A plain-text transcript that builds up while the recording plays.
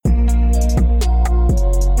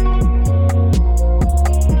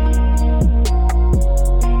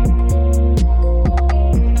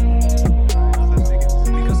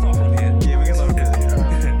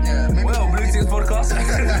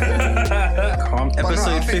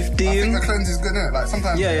I think 15. the cleanse is good, innit? Like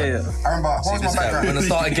sometimes. Yeah. I remember what was my background. I'm gonna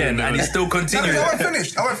start again, and he's still No, continuing. I won't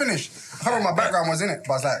finish. I can't remember what my background was in it,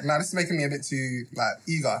 but I was like, nah, this is making me a bit too like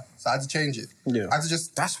eager, so I had to change it. Yeah. I had to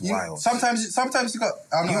just. That's wild. Sometimes you got.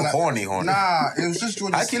 I'm You not like, horny. Nah, it was just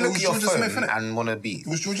Georgia. I can look at your phone Smith, innit? and want to beat. It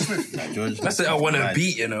was Georgia Smith. George. That's it. I want to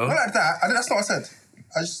beat, you know. Not like that. That's not what I said.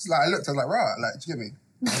 I just like I looked. I was like, right, like, do you get me?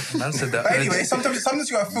 Man said that. But anyway, sometimes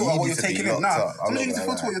you gotta filter what you're taking in. Nah, sometimes you need to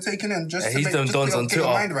filter what you're taking in just to He's make done just dons on get your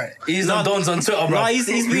mind Twitter. right. He's done dons on Twitter, bro. No, he's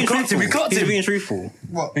being truthful. We clocked He's him. being truthful.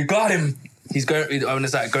 What? We got him. He's going.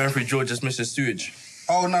 It's like going through George Smith's sewage.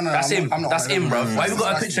 Oh no, That's him. I'm not That's him, bro. Why you got a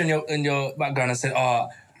That's- picture in your background and said,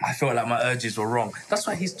 I felt like my urges were wrong. That's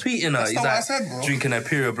why he's tweeting her. That's He's not like what I said, bro. drinking her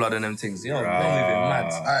period blood and them things. Yo, don't leave him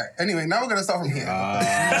mad. Alright, anyway, now we're gonna start from here.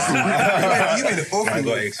 You made it awful. I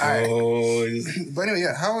got exposed. But anyway,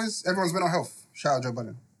 yeah, how is everyone's mental health? Shout out Joe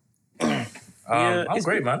Budden. Yeah, I'm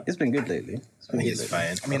great, man. It's been good lately. I think it's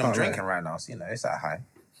fine. I mean, I'm drinking right now, so you know it's at high.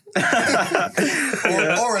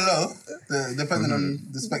 Or a low, depending on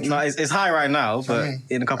the spectrum. No, it's high right now, but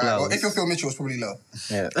in a couple Well, hours. if you're Phil Mitchell, it's probably low.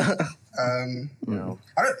 Yeah. I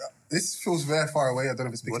don't. This feels very far away. I don't know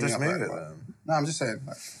if it's picking We'll me just up. move Right, it, but- man. No, I'm just saying.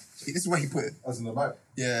 Like, this is where he put it. As in the mic.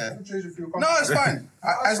 Yeah. Change if you're No, it's fine.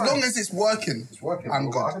 As long as it's working, It's working. I'm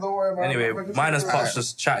good. Don't worry about Anyway, it. minus Pot's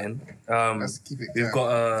just chatting. Let's keep it We've going.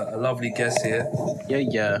 got a lovely guest here,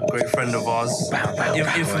 Yeah. great friend of ours,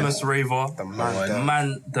 infamous raver,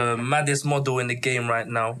 the maddest model in the game right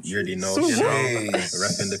now. You already know. So You know, Jeez.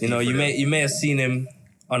 repping the You know, people you may have seen him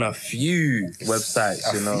on a few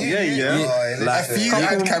websites. You know, A few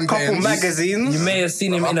ad Couple campaigns. magazines. you may have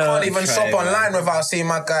seen him I in can't a. even shop online without seeing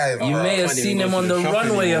my guy. You may have can't seen even him go on to the the shop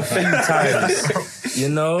runway a anymore. few times. You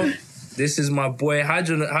know, this is my boy.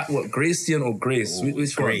 What, Gracian or Grace?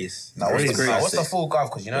 Which one? Grace. Nah, what's the, Grace. what's the full gov?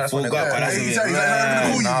 Because you know that's full when gov, but that's He's it. like, nah,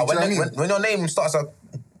 Nah, do you know what I mean? when your name starts to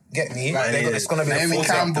get me, it's gonna be the Naomi full gov.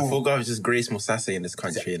 Campbell. The full guy is just Grace Musase in this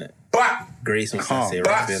country, innit? Bah! Grace Musase,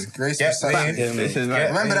 Bah! repping. Grace Get was saying. me. This is like,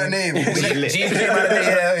 Remember that name. Get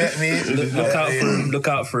me. Look out for him. Look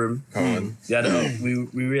out for him. come on. Yeah, we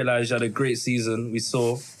realized you had a great season. We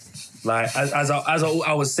saw, like, as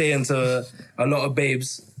I was saying to a lot of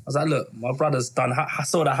babes, I was like, look, my brother's done. I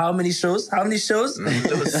saw that. How many shows?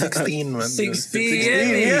 It was 16, man. 16,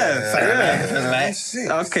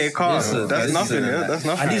 Okay, calm. Listen, That's nothing. Yeah, that's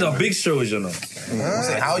nothing. And these are big shows, you know.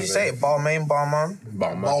 How would you say it? Barman, barman,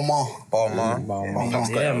 Balmain. barman.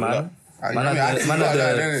 Yeah, man. Man had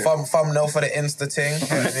Thumbnail for the Insta thing.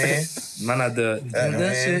 had the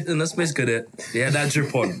that shit in the space good at. Yeah, that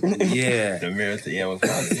drip on. Yeah. The mirror, yeah, it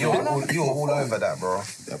was You were all over that, bro.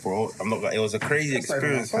 yeah, bro. I'm not gonna, it was a crazy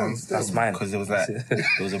experience, man. That's mine. Because it was like, there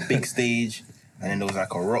was a big stage, and then there was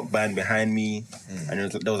like a rock band behind me, and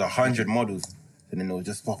there was 100 models. And then they were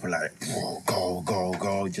just popping like,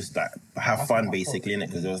 go, just like have fun basically, innit?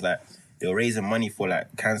 Because it was like, they were raising money for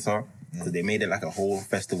like cancer, because they made it like a whole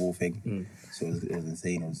festival thing. So it was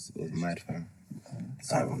insane, it was mad, fam.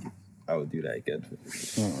 So I would do that again.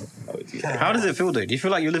 I would do that. How does it feel though? Do you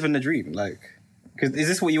feel like you're living the dream? Like, cause is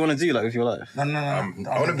this what you want to do like with your life? No.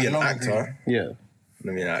 I want to be an actor. Yeah. I want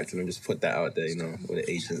to be an actor and just put that out there, you know, with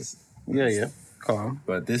the agents. Yeah. Calm.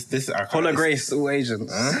 But this I can't. Holla Grace, all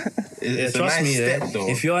agents. It's a Trust nice me, step, though.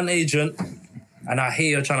 if you're an agent and I hear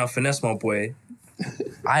you're trying to finesse my boy,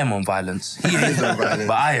 I am on violence. He is on violence.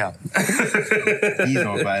 but I am. He's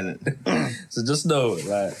not violent. So just know,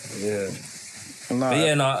 like, yeah. But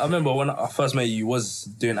yeah, no, I remember when I first met you was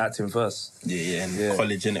doing acting first. Yeah, and Yeah.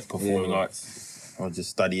 college, innit, performing Yeah. arts. I was just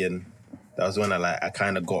studying. That was when I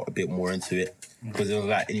kind of got a bit more into it, because it was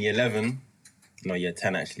like in year 11, no, year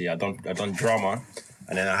 10 actually. I done drama,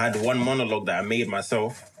 and then I had one monologue that I made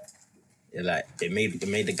myself. It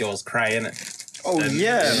made the girls cry, innit? Oh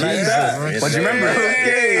yeah, like that. But do you remember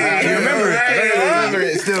it? You remember it? I remember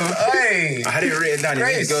it still. Hey! I had it written down. It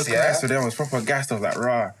made the girls Grace, yeah. cry, so then I was proper gassed. I was like,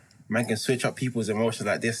 rah, man can switch up people's emotions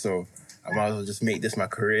like this, so I might as well just make this my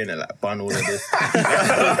career and like bun all of this.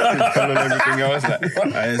 Bun everything else.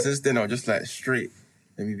 And since then I was just like, straight,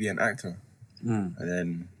 let me be an actor. And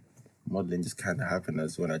then modelling just kind of happened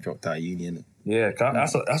as when I dropped out of uni, innit? Yeah,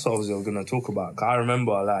 that's what I was going to talk about. 'Cause I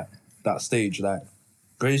remember, like, that stage, like,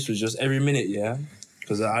 Grace was just every minute, yeah?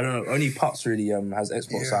 Because, I don't know, only Pups really has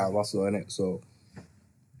Xbox out of us, innit? So,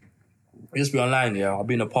 I just be online, yeah? I'll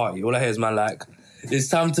be in a party. All I hear is, man, like, it's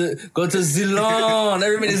time to go to Zilon.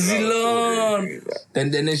 Every minute, Zilon.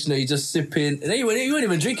 Then you know, you just sipping. And then you weren't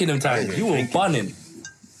even drinking them times. You were bunning.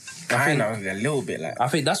 I know, a little bit like. I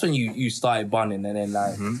think that's when you started bunning, and then,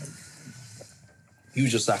 like, you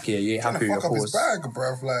was just like, yeah, you ain't Trying happy to with fuck your up his course. bag,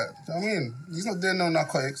 bruv. Like, do you know what I mean? He's not doing no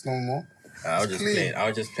narcotics no more. I was just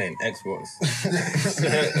playing Xbox. I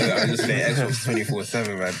was just playing Xbox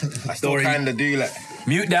 24/7, man. I still kind of do like.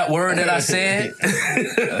 Mute that word that I said.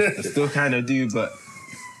 I still kind of do, but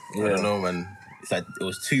I don't know, man. It's like it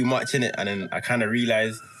was too much in it, and then I kind of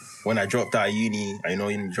realized when I dropped out of uni. I know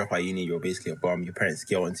when you drop out of uni, you're basically a bum. Your parents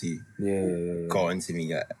get onto you. Got onto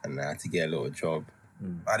me, and I had to get a little job.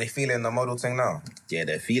 Are they feeling the model thing now? Yeah,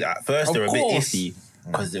 they feel at first they're a bit iffy.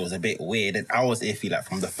 Because it was a bit weird. And I was iffy. Like,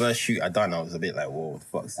 from the first shoot I done, I was a bit like, whoa, what the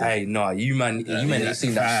fuck's this? Hey, no, you man ain't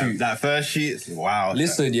seen that shoot. That first shoot, wow.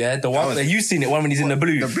 Listen, the one that you seen it, one when he's in the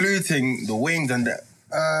blue. The blue thing, the wings and that.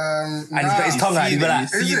 And he's got his tongue out, he's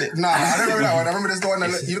like... Is it? Nah, I don't remember that one. I remember there's the one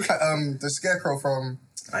that you look like the Scarecrow from...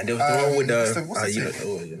 And there was the one with the... What's the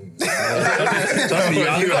Trust me,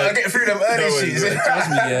 You gotta get through them early shoots. Trust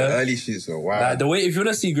me, yeah. Early shoots were wow. Like, the way, if you want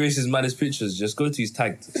to see Grace's maddest pictures, just go to his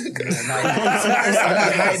tagged. I'm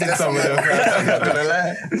hiding some of them. I'm not gonna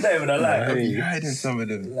lie. Not even a lie. I'm hiding some of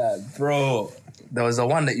them. Like, bro, there was the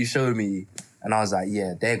one that you showed me, and I was like,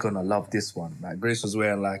 yeah, they're gonna love this one. Like, Grace was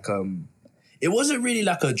wearing like, it wasn't really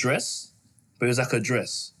like a dress, but it was like a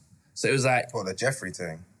dress. So it was like... What, the Jeffrey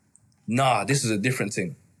thing? Nah, this is a different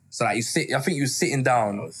thing. So like I think you was sitting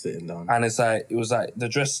down. I was sitting down. And it was like the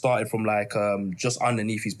dress started from like just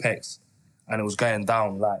underneath his pecs, and it was going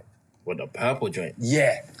down like. What, the purple joint?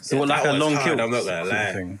 Yeah. So what, like a long kilt? I'm not gonna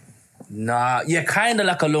lie. Nah, yeah, kind of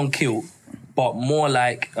like a long kilt, but more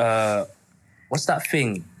like what's that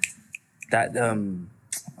thing that a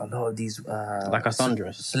lot of these like a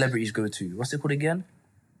sundress celebrities go to? What's it called again?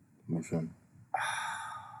 Which one?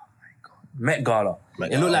 Met Gala.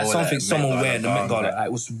 It looked like something someone wear in the Met Gala. Like,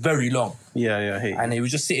 it was very long. Yeah. Hey. And he was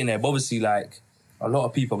just sitting there. But obviously, like, a lot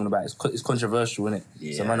of people are going to it's controversial, isn't it?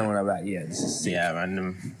 Yeah. So man are going to yeah, this is sick. Yeah,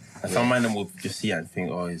 man. Some man will just see it and think,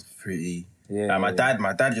 oh, it's pretty. Yeah, like,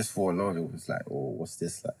 my dad just thought, Lord, it was like, oh, what's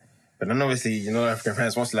this like? But then obviously, you know, African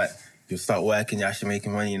parents, once like you start working, you're actually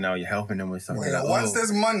making money now, you're helping them with something. Yeah, like, once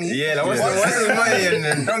there's money. Yeah, like, once there's money, and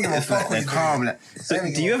then don't give a fuck. They're calm. Like, So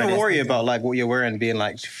do you ever worry about like what you're wearing being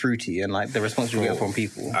like fruity and like the response you get from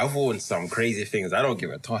people? I've worn some crazy things. I don't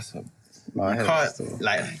give a toss up. I can't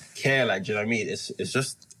like care. Like, do you know what I mean? It's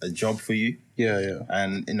just a job for you. Yeah.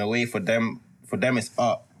 And in a way, for them it's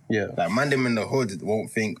art. Yeah. Like, man, them in the hood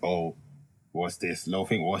won't think, oh, what's this? They'll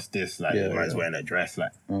think, what's this? Like, man's wearing a dress.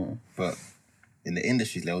 Like, but in the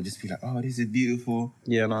industry, they'll just be like, oh, this is beautiful.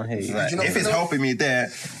 Yeah, no, hey. Like, if it's helping me there,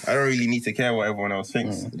 I don't really need to care what everyone else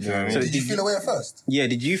thinks. Do you know what I mean? So did you feel away at first? Yeah,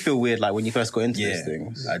 did you feel weird like when you first got into these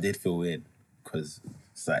things? I did feel weird because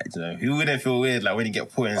it's like, you know, who wouldn't feel weird like when you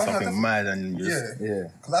get put in something mad and you just... Yeah.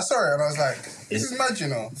 Because I saw it and I was like, this is mad, you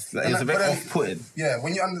know. It's a bit off-putting. Yeah,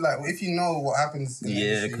 when you're under, like, if you know what happens in the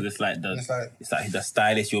industry, because it's like the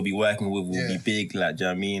stylist you'll be working with will be big, like, do you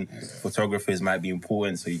know what I mean? Photographers might be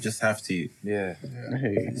important, so you just have to... Yeah.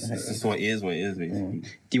 It's just what it is, basically.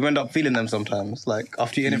 Do you end up feeling them sometimes? Like,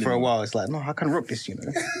 after you're in it for a while, it's like, no, I can rock this, you know?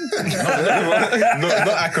 not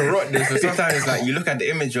I can rock this, but sometimes it's like, you look at the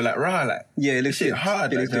image, you're like, rah, like, yeah, it looks shit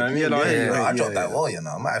hard, like, do you know what I mean? I dropped that well, you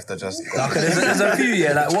know. I might have to just... There's a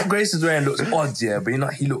few, like what Grace is wearing looks odd, but you know,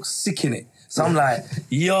 he looks sick in it. So I'm like,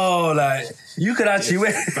 yo, like, you could actually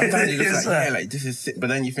wear it. Sometimes you look like, like, this is sick. But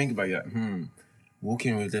then you think about it, like,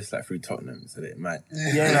 walking with this, like, through Tottenham, so that mad.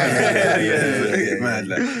 Yeah. Mad,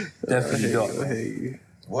 like. Definitely got.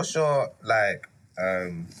 What's your, like,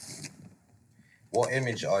 what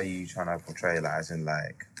image are you trying to portray, like, as in,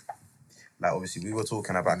 like, obviously, we were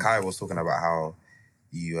talking about, Kai was talking about how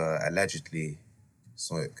you allegedly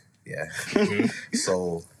smoke,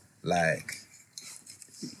 So, like...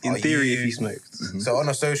 In theory, if you smoked. So on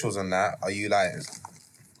the socials and that, are you like...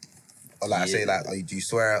 Or like, I say, like, do you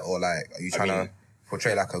swear it? Or, like, are you trying to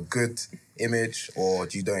portray, like, a good image? Or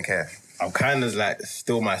do you don't care? I'm kind of, like,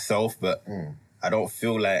 still myself, but I don't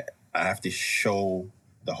feel like I have to show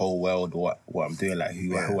the whole world what I'm doing, like,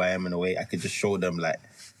 who I am in a way. I could just show them, like,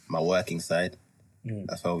 my working side.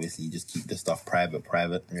 That's why obviously you just keep the stuff private.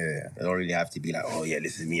 Yeah. They don't really have to be like, oh yeah,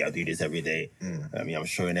 this is me, I do this every day. I mean, I'm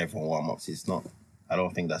showing everyone what I'm up to. It's not, I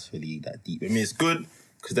don't think that's really that deep. I mean, it's good,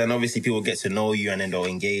 because then obviously people get to know you and then they'll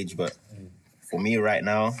engage, but for me right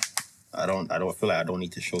now, I don't feel like I don't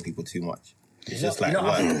need to show people too much. It's just like,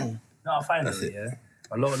 work. No, I find it,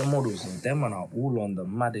 a lot of the models, them are all on the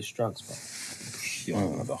maddest drugs, bro.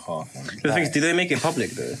 The half. The thing is, do they make it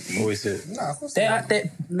public though? Or is it? Nah, of course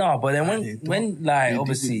No, but then when like,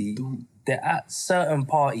 obviously, they're at certain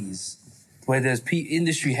parties where there's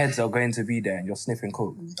industry heads are going to be there and you're sniffing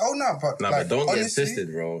coke. Oh, no, but... Nah, like, but don't honestly, get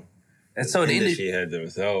twisted, bro. And so the industry head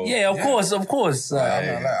themselves. Yeah, of course. I'm not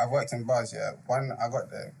like, I worked in bars, When I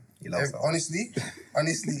got there, honestly,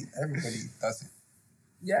 everybody does it.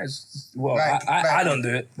 Yeah, it's, well, Like- I don't do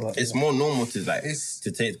it. But It's more normal to It's-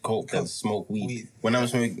 to take coke than smoke weed. Weed. When I'm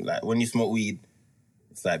smoking, like when you smoke weed,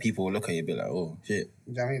 it's like people will look at you and be like, oh shit.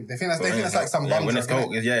 You know what I mean? They think that's like some yeah, bum when it's drug.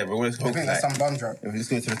 coke, innit? yeah, but when it's They coke, think it's that's like, some bum drug. let's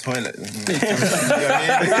go to the toilet.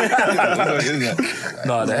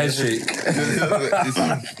 no, the head shake.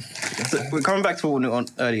 So, we're coming back to what we were on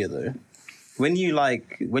earlier though. When you're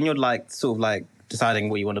like sort of like deciding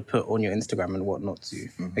what you want to put on your Instagram and what not to,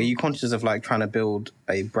 are you conscious of like trying to build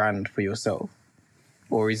a brand for yourself?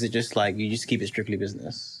 Or is it just like you just keep it strictly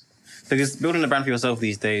business? Because building a brand for yourself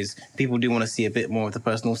these days, people do want to see a bit more of the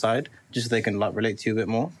personal side, just so they can like relate to you a bit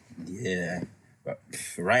more. Yeah, but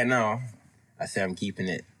right now, I say I'm keeping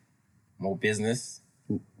it more business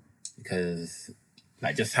because,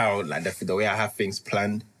 like, just how like the way I have things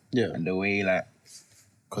planned, Yeah. and the way like,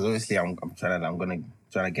 because obviously I'm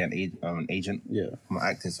gonna get an agent, Yeah. for my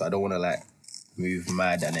acting, so I don't want to like move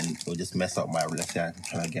mad and then it'll just mess up my. Let's say I'm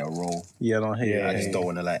trying to get a role, Yeah, no, here. I just don't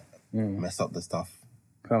want to like mess up the stuff.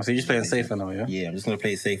 Oh, so you're just playing safer now, yeah? Yeah, I'm just gonna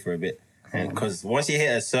play it safe for a bit. And because once you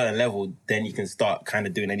hit a certain level, then you can start kind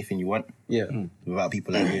of doing anything you want Yeah. without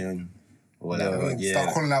people like you and whatever. Yeah,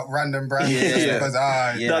 Start calling out random brands Yeah. because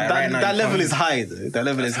Yeah. That, right now that you level can't- is high though. That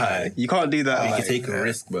level is high. You can't do that. you like- can take a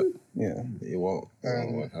risk, but yeah. it won't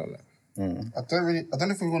work out. Like. I don't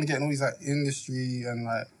know if we want to get in all these like industry and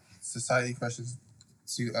like society questions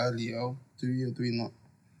too early. Oh, do we or do we not?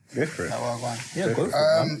 Go for it. Like, well, go on. Yeah, go for it.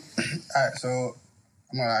 Man. Alright, so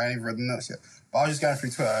I ain't even read the notes yet, but I was just going through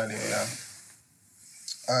Twitter earlier. Yeah.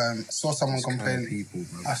 Saw someone complain. People,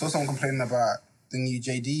 bro. I saw someone complaining about the new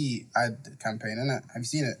JD ad campaign. Innit? Have you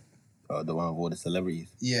seen it? The one with all the celebrities.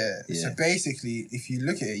 Yeah. Yeah. So basically, if you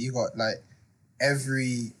look at it, you got like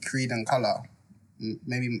every creed and color,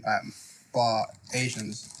 maybe bar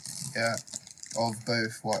Asians, yeah, of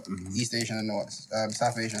both East Asian and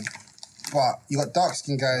South Asian. But you got dark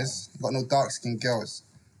skinned guys, you got no dark skinned girls.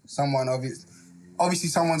 Obviously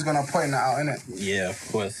someone's gonna point that out, innit? Yeah,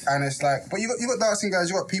 of course. And it's like, but you got dark skinned guys,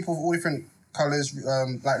 you got people of all different colors.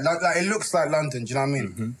 Like it looks like London. Do you know what I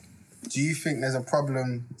mean? Do you think there's a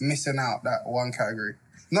problem missing out that one category?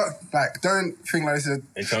 Not like, don't think like this is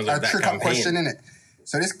In terms a of that trick up campaign. question, innit?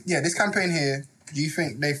 So this campaign here, do you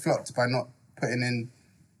think they flopped by not putting in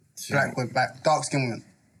dark skinned women?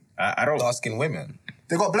 I don't. Dark-skinned women.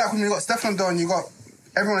 They got black women, you got Stefflon Don, you got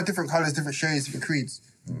everyone of different colours, different shades, different creeds.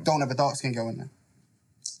 Don't have a dark skinned girl in there.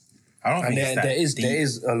 I don't And think it's that there deep.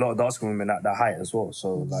 is a lot of dark skinned women at that height as well.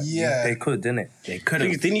 So like, Yeah. they could, didn't it? They could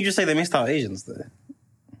have. Didn't you just say they missed out Asians though?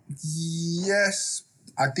 Yes,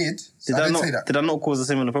 I did. Did I that did not? say that. Did that not cause a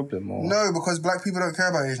similar problem? Or? No, because black people don't care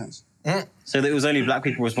about Asians. So that it was only black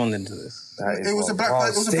people responding to this. It was a black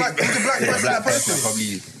person that Black posted person it.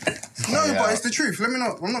 probably. No, Yeah. but it's the truth. I'm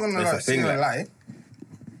not gonna It's a like, thing, say a like- lie.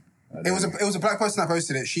 It was a black person that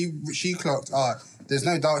posted it. She clocked. There's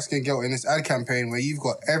no dark skinned girl in this ad campaign where you've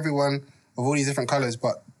got everyone of all these different colors,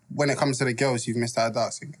 but when it comes to the girls, you've missed out a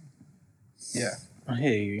dark skin. Yeah. I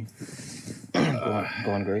hear you.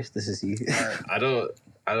 Go on, Grace. This is you. I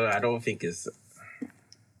don't think it's.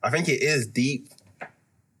 I think it is deep.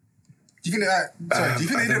 Do you think do you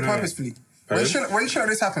think they did it purposefully? When shit like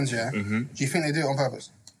this happens, yeah. Do you think they do it on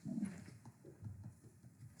purpose?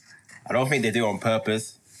 I don't think they do it on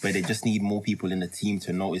purpose, but they just need more people in the team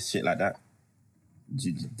to notice shit like that.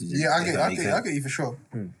 Yeah, I get you for sure.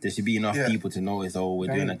 There should be enough Yeah. people to notice. Oh,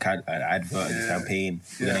 we're doing an advert in this campaign.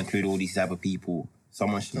 We're gonna include all these type of people.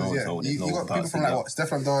 Someone should notice. Oh, there's you no got people dark from like what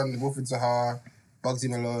Stefflon Don, Wolford Zaha, Bugsy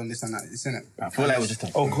Malone, this and that. It's in it. I feel like it was just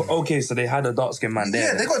a. Okay, so they had a dark skinned man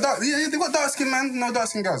there. Yeah, they got dark skin man, no dark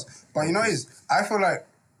skin girls. But you know what it is? I feel like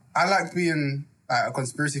I like being like a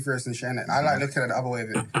conspiracy theorist and shit, innit? I like looking at the other way of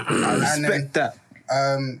it. I respect that.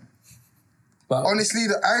 But Honestly,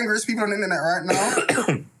 the angriest people on the internet right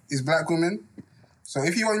now is black women. So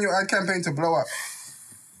if you want your ad campaign to blow up,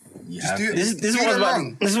 just do it. This is do what I was them about.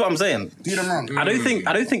 wrong. This is what I'm saying. Do them wrong. I don't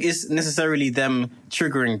think it's necessarily them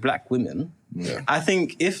triggering black women. Yeah. I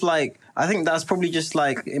think that's probably just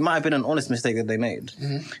like it might have been an honest mistake that they made.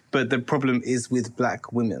 Mm-hmm. But the problem is with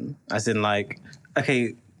black women, as in like,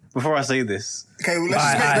 okay, before I say this, Okay, well,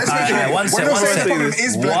 let's make it. one We're second, not one saying the second. problem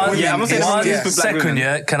is black women. Yeah, I'm not saying One it's with black second, women.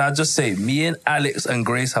 yeah. Can I just say, me and Alex and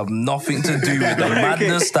Grace have nothing to do with the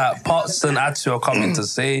madness that Potts and Atsu are coming to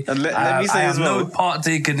say. And let me say I as have well. no part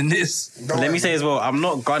taken in this. Let me say as well, I'm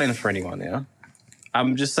not gunning for anyone, yeah?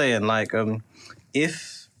 I'm just saying, like,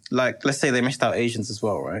 if, like, let's say they missed out Asians as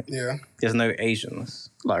well, right? Yeah. There's no Asians,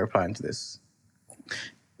 like, replying to this.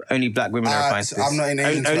 Only black women are replying to this. I'm not in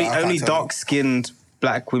Asian, so I can't Only tell you. dark-skinned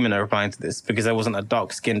black women are replying to this because there wasn't a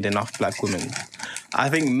dark-skinned enough black woman. I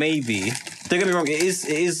think maybe, don't get me wrong, it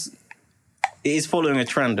is it is following a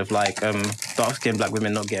trend of like dark-skinned black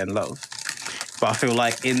women not getting love. But I feel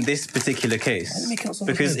like in this particular case,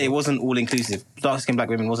 because it wasn't all-inclusive, dark-skinned black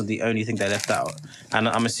women wasn't the only thing they left out. And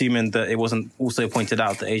I'm assuming that it wasn't also pointed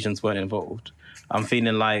out that Asians weren't involved. I'm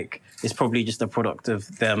feeling like it's probably just a product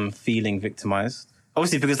of them feeling victimized.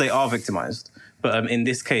 Obviously, because they are victimized. But in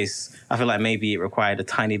this case, I feel like maybe it required a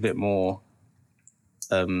tiny bit more,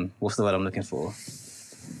 what's the word I'm looking for?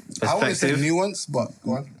 I wouldn't say Perspective? nuance, but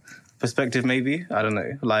go on. Perspective, maybe? I don't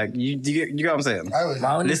know. Like, you get what I'm saying? I would.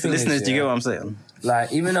 My only thing is, Listeners, do you yeah, get what I'm saying?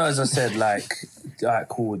 Like, even though, as I said, like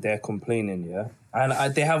cool, they're complaining, yeah?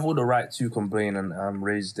 And they have all the right to complain and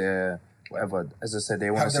raise their, whatever. As I said, they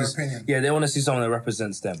want Have to their see... opinion. Yeah, they want to see someone that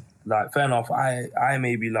represents them. Like, fair enough, I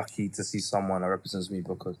may be lucky to see someone that represents me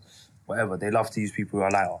because, whatever, they love to use people who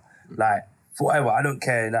are lighter. Like, for whatever, I don't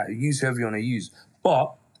care. Like, use whoever you want to use.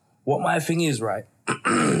 But, what my thing is, right...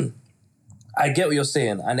 I get what you're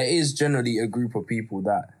saying, and it is generally a group of people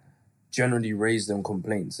that generally raise them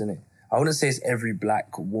complaints, innit? I wouldn't say it's every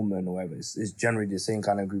black woman or whatever. It's generally the same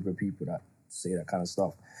kind of group of people that say that kind of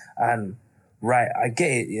stuff. And, right, I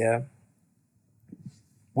get it, yeah?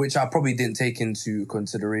 Which I probably didn't take into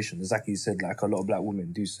consideration. Exactly, you said, like, a lot of black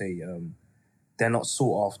women do say they're not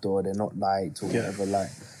sought after or they're not liked or whatever, like.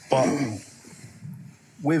 But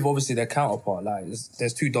with, obviously, their counterpart, like,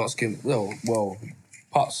 there's two dark-skinned... Well...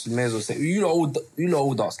 Pops, you may as well say, you know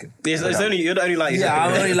all dark skin. It's only, you're the only light. Yeah,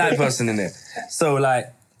 I'm the only light person in there. So,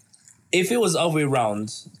 like, if it was the other way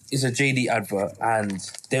around, it's a JD advert and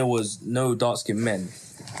there was no dark skinned men,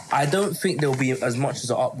 I don't think there'll be as much as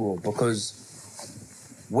an uproar because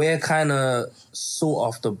we're kind of sought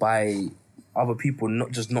after by other people, not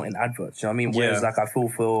in adverts. You know what I mean? Whereas, like, I feel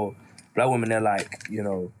for black women, they're like, you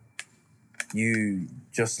know, you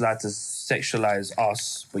just like to sexualize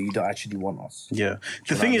us, but you don't actually want us. Yeah.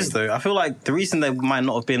 The thing is, though, I feel like the reason there might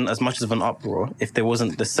not have been as much of an uproar if there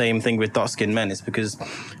wasn't the same thing with dark-skinned men is because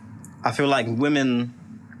I feel like women,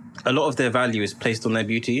 a lot of their value is placed on their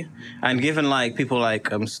beauty. And given, like, people like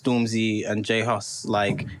Stormzy and J Hus,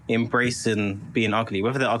 like, embracing being ugly,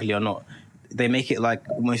 whether they're ugly or not, they make it, like,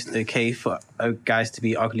 almost okay for guys to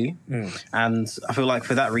be ugly. And I feel like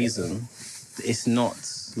for that reason, it's not,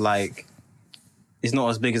 like... It's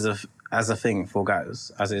not as big as a thing for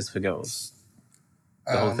guys as it is for girls.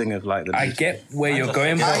 The whole thing of like the... I get where you're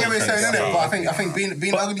going, but... I get what you're saying, innit? But I think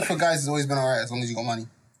being ugly for guys has always been alright as long as you got money.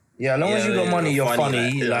 Yeah, as long as you got money, you're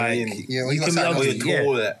funny. Like, Yeah, well, you can got be something ugly.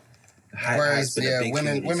 ugly. Yeah. Whereas,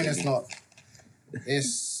 women is not...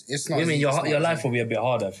 It's not... Women, your life will be a bit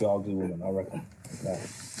harder if you're an ugly woman, I reckon. Like,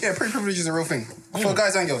 Yeah, pretty privilege is a real thing. For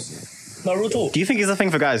guys and girls. no, real talk. Do you think it's a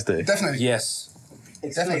thing for guys, though? Definitely. Yes.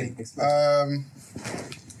 Definitely.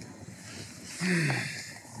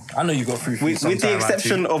 I know you got through With the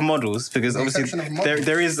exception of models, because obviously exception of models.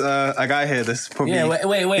 there is a guy here that's probably... Yeah,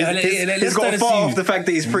 wait. He's Let's got turn far to off you. the fact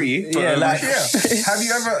that he's pretty. But, Yeah, like... Yeah. Have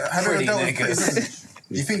you ever Pretty dealt with niggas. pretty privilege?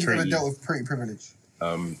 Do you think you've ever Pretty. dealt with pretty privilege?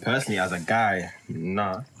 Personally, as a guy,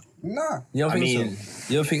 nah. Nah. You don't I think mean-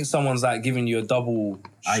 so? You don't think someone's like giving you a double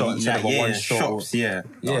shot instead of a one shot? shops, yeah.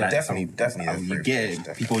 Yeah. Like, Definitely. you get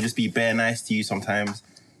it. People just be bare nice to you sometimes.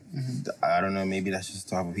 I don't know, maybe that's just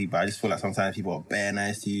type of people. I just feel like sometimes people are bare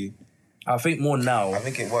nice to you. I think more now. I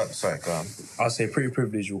think it works. Sorry, go on. I'll say pretty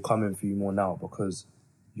privilege will come in for you more now because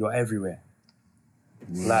you're everywhere.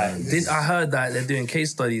 Like, I heard that they're doing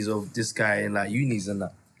case studies of this guy in like unis and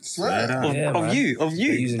that. Swear. Yeah, of man. you. They're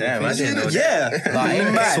using Damn, their I face. didn't know Yeah.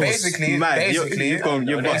 Like, Mad. Basically, Mad. You've gone,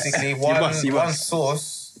 you're basically bust. one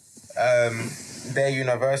source, their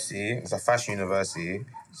university, it's a fashion university,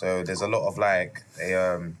 so there's a lot of like, they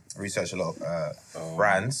research a lot of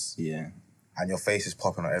brands, Yeah. and your face is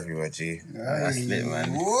popping out everywhere, G. That's lit,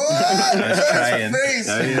 man. What? Trying. Face.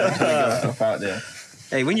 Stuff out there.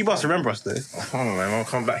 Hey, when you bust, remember us, though. Come on, man. I'll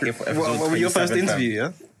come back here for episode What were your first 27, fam. interview,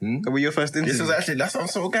 yeah? What were your first interview? This was actually, that's what I'm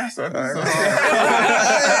so gassed. Man. Okay.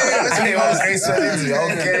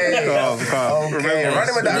 Calm. Okay,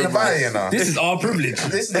 running with that in the bio, you know. This is our privilege.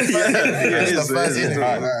 This is the first interview. This is the first interview.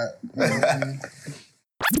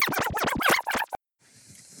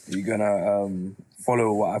 You're gonna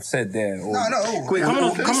follow what I've said there? Or... No. Wait, coming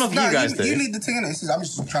off you guys, though. You lead the thing, innit? I'm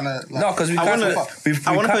just trying to... Like, No, because we I kind want of...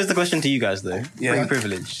 to pose the question to you guys, though. Yeah. Pretty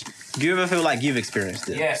privilege. Do you ever feel like you've experienced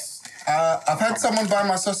it? Yes. I've had someone buy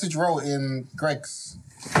my sausage roll in Greg's.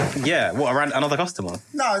 Yeah. What, around another customer?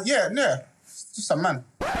 No, yeah. It's just a man.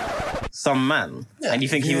 Some man? Yeah. And you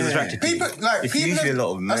think he was attracted to you? People, like, It's people... usually a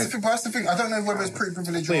lot of men. That's the thing, but that's the thing. I don't know whether it's pretty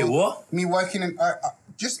privilege Wait, or... what? Me working in...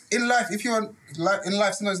 just in life, if you're in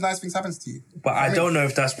life, sometimes nice things happens to you. But I don't know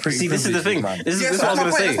if that's pretty. See, this is the thing. man. This is what I was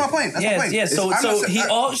going to say. That's my point. That's my point. Yeah. So I'm not- he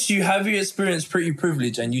asked you, have you experienced pretty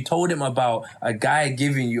privilege? And you told him about a guy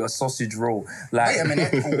giving you a sausage roll. Like,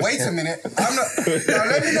 Wait a minute. I'm not. No,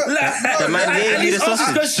 let me know. The man gave you the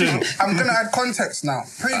sausage. question. I'm gonna add context now.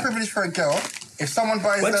 Pretty privilege for a girl. If someone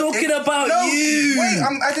buys, We're talking about you. Wait,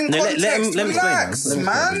 I'm adding No, context. let him Relax, explain,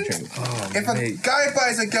 man. Oh, If a mate. guy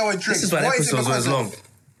buys a girl a drink, This is why what is it episodes were as because long. of?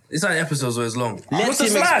 It's like episodes were as long. Let What's a him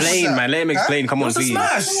smash? explain, man. Let him explain. Come on, What's a please.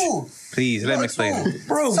 smash? Ooh. Please, let him Not at all. explain.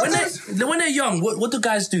 Bro, Sometimes- when they're young, what do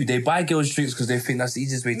guys do? They buy girls drinks because they think that's the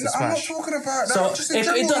easiest way to No, I'm not smash. talking about that. So, Just in it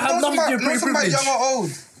general, don't have not nothing to do with not talking about privilege. young or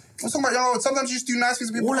old. I'm talking about young or old. Sometimes you just do nice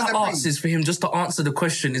things to people All because I they're ask pretty. is for him just to answer the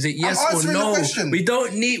question. Is it yes or answering the no? question. We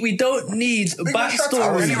don't need Big man, shut up.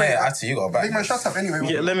 backstory. Anyway, Actually, you got a back. Big man, shut up. Anyway,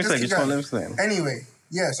 Yeah, let me explain. keep Just going. let me explain. Anyway,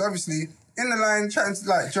 yeah. So obviously, in the line, chatting to,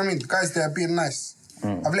 like, do you know what I mean? The guy's there being nice.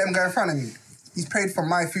 I've let him go in front of me. He's paid for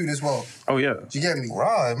my food as well. Oh, yeah. Do you get me?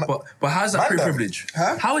 Right. But how's that Man, pretty them. privilege?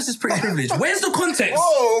 Huh? How is this pretty privilege? Where's the context?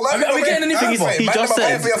 Whoa, man, Are we getting anything man, further? He just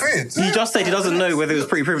said. for your food. He just said he doesn't know whether it was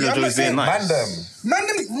pretty privilege Yeah, or I'm was being not nice. Man,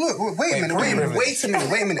 them. Man, look, wait a minute, wait a minute,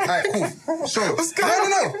 wait a minute. All right, cool. So,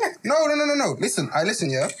 no. Listen,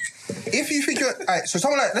 yeah. If you think you're, all right, so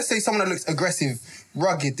someone like, let's say someone that looks aggressive,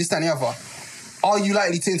 rugged, this, that, and the other, are you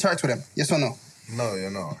likely to interact with them? Yes or no? No,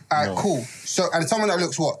 you're not. All right, cool. So, and someone that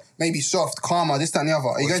looks what? Maybe soft, calmer, this, that, and the other.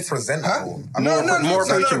 Are you going it's to presentable. Huh? More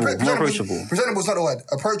approachable. More approachable. Presentable is not the word.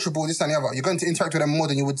 Approachable, this, that, and the other. You're going to interact with them more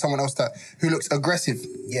than you would someone else who looks aggressive.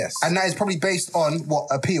 Yes. And that is probably based on what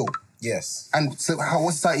appeal. Yes. And so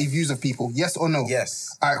what society views of people. Yes or no?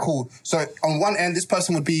 Yes. All right, cool. So on one end, this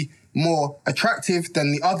person would be more attractive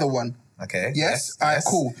than the other one. Okay. Yes? All right,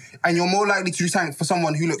 cool. And you're more likely to do something for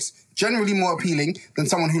someone who looks generally more appealing than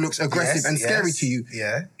someone who looks aggressive and scary to you.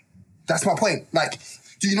 Yeah. That's my point. Like,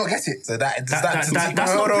 do you not get it? So that's That's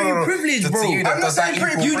not pretty privilege, bro. I'm not saying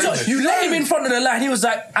pretty privilege. You let him in front of the line. He was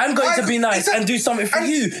like, I'm going to be nice and do something for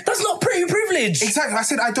you. That's not pretty privilege. Exactly. I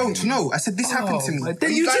said, I don't know. I said, this happened to me.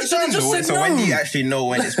 Then you guys just should have don't. just said So no. when do you actually know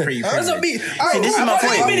when it's pretty That's not me. privilege? Alright, this is cool. my I've got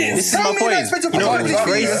point. 8 minutes. This is Tell my me point. that expect You know privilege what? for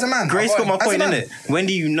you Grace, as a man. Grace got my As a point, man. innit? When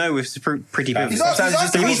do you know if it's pretty privilege? He's asking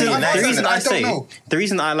Sometimes The me, reason, I the reason I don't say, know. the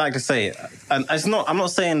reason I like to say it, and it's not. I'm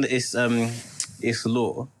not saying that it's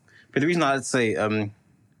law, but the reason I say, in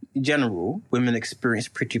general, women experience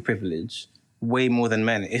pretty privilege way more than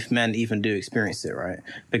men, if men even do experience it, right?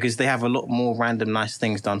 Because they have a lot more random nice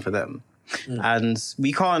things done for them, and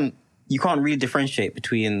you can't really differentiate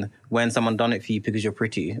between when someone done it for you because you're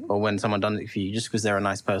pretty or when someone done it for you just because they're a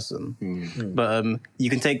nice person. But you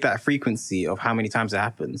can take that frequency of how many times it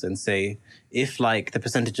happens and say, if like the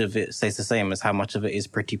percentage of it stays the same as how much of it is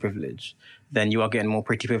pretty privilege, then you are getting more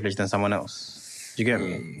pretty privilege than someone else. Do you get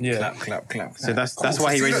me? Yeah. Clap. So that's Cool.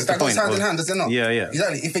 why he See, raises look, the that goes point. hand in hand, does it not? Yeah, yeah.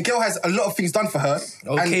 Exactly. If a girl has a lot of things done for her,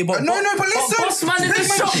 Okay, but but listen, Boss man in the Big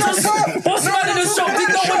man, shop, shut up. Boss man in the shop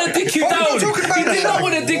did not want to dick you What are down. you talking about? He did not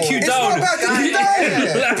want to dick you It's down. not about dicking you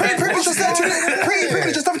down. Pretty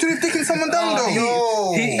privilege has nothing to do with dicking someone down,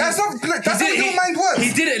 though. He- That's not. Look, that's did- how your mind works.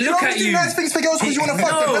 he didn't You look don't at do you. nice things for girls because you want to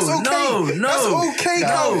fuck them. That's okay. That's okay,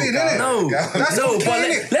 Calvin, innit? No, That's no, okay, but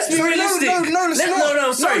innit? let's be So realistic.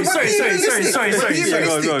 No, Sorry. but be realistic. Sorry. But be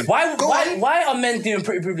realistic. Go on. Why are men doing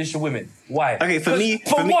pretty privilege to women? Why? Okay, for me-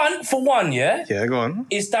 For one, yeah. Yeah, go on.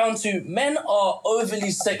 It's down to men are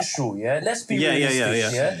overly sexual, yeah? Let's be Yeah,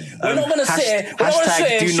 realistic, yeah. We're not going to sit here, we're not going to sit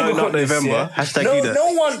here and hashtag do not sugarcoat this, November. yeah? Hashtag no, do that.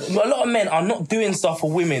 no one, a lot of men are not doing stuff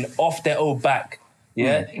for women off their own back,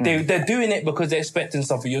 yeah? They're doing it because they're expecting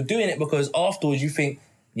something. You're doing it because afterwards you think,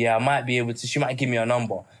 yeah, I might be able to, she might give me a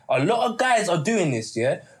number. A lot of guys are doing this,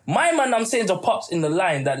 yeah? My man, I'm saying to Pops in the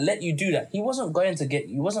line that let you do that. He wasn't going to get,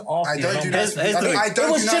 he wasn't after I your don't number. do that. Here's the thing. I It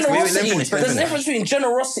don't was do that. generosity. finish. There's a difference between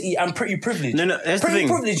generosity and pretty privilege. No, here's the pretty thing.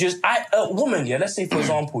 privilege is a woman, yeah, let's say for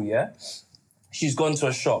example, yeah, she's gone to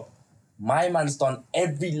a shop. My man's done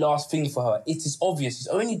every last thing for her. It is obvious. He's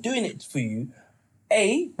only doing it for you,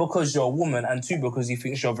 A, because you're a woman, and 2, because he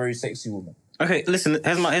thinks you're a very sexy woman. Okay, listen,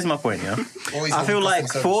 here's my point, yeah? Always I feel want like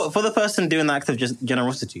customer for the person doing the act of just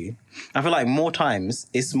generosity, I feel like more times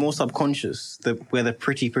it's more subconscious where the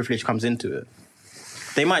pretty privilege comes into it.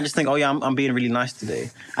 They might just think, oh yeah, I'm being really nice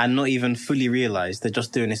today, and not even fully realize they're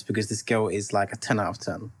just doing this because this girl is like a 10 out of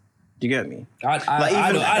 10. Do you get me? I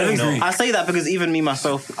don't agree. I say that because even me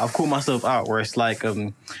myself, I've caught myself out where it's like,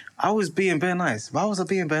 I was being bare nice. Why was I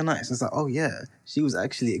being bare nice? It's like, oh yeah, she was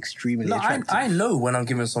actually extremely No, attractive. I know when I'm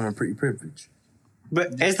giving someone pretty privilege.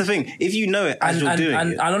 But here's the thing: if you know it as And you're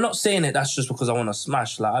doing it, I'm not saying it that's just because I want to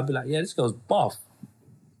smash. Like, I'd be like, yeah, this girl's buff.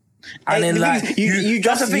 And then the thing like is, you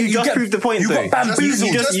just proved the point. You though. got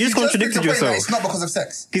bamboozled. You just contradicted the point that yourself. It's not because of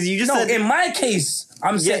sex. Because you just No, said in my case,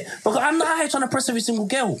 I'm saying because I'm not here trying to press every single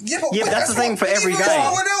girl. Yeah, but that's the same for every guy.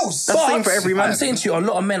 Everyone else. That's the same for every man. I'm saying to you, a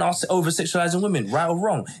lot of men are over-sexualizing women, right or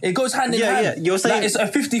wrong. It goes hand in hand. Yeah, you're saying like, it's a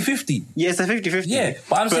 50-50. Yeah, it's a 50-50. Yeah,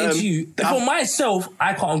 but I'm saying to you, for myself,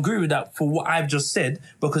 I can't agree with that for what I've just said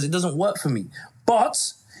because it doesn't work for me.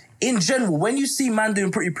 But in general, when you see man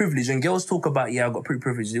doing pretty privilege and girls talk about, yeah, I've got pretty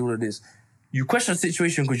privilege, all of this, you question the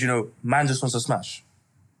situation because, you know, man just wants to smash.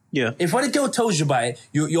 Yeah. If when a girl tells you about it,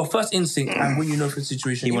 your first instinct and when you know for the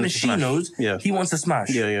situation, even if she knows, he wants to smash.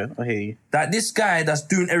 Yeah, I hear you. That this guy that's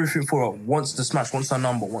doing everything for her wants to smash, wants a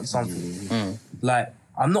number, wants something. Like,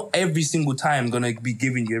 I'm not every single time gonna be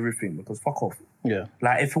giving you everything because fuck off. Yeah.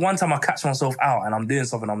 Like, if one time I catch myself out and I'm doing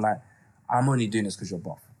something, I'm like, I'm only doing this because you're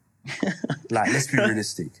buff. Like, let's be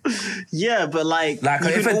realistic. Yeah, but like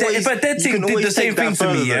if a dead thing did the same thing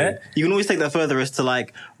to me, yeah? You can always take that further as to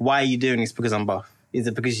like, why are you doing this because I'm buff? Is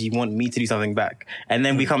it because you want me to do something back? And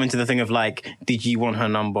then we come into the thing of like, did you want her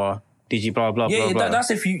number? Did you blah, blah, blah, blah?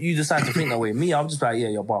 That's if you decide to think that way. Me, I'm just like, yeah,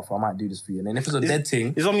 you're buff, I might do this for you. And then if it's a dead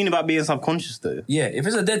thing... It's what I mean about being subconscious though. Yeah, if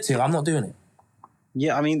it's a dead thing, I'm not doing it.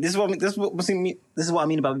 Yeah, I mean, this is what I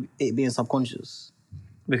mean about it being subconscious.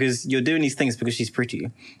 Because you're doing these things because she's pretty.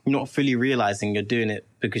 You're not fully realizing you're doing it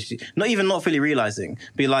because not fully realizing,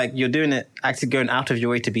 but like you're doing it actually going out of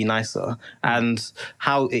your way to be nicer. And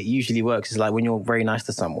how it usually works is like when you're very nice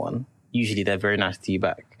to someone, usually they're very nice to you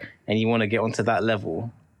back. And you want to get onto that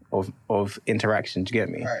level of interaction, do you get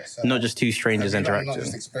me? Right, so not just two strangers interacting. Not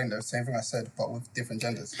just explain the same thing I said, but with different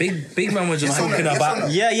genders. Big man was just talking yes about... or no?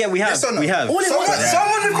 Yeah, we have. Yes or no? We have.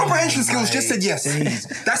 Someone with comprehension skills just said yes.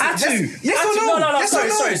 That's it. Yes or no? No, Yes or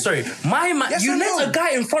no? sorry. My man, Yes you or let no? a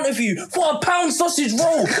guy in front of you for a pound sausage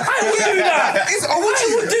roll. I would do that.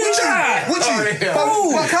 Would you?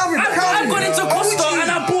 But Calvin, I've gone into Costa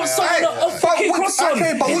and I bought someone a fucking croissant.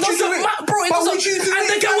 Okay, but would you do it? Bro, it doesn't. And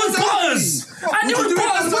the girl was butters. And it was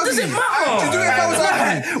butters. What does it matter? Would you do it if I was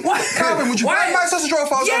ugly? Why? Calvin, would you buy my sausage roll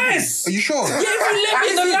if I was ugly? Yes. Are you sure? Yeah, if you let me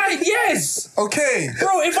in the light, yes. Okay.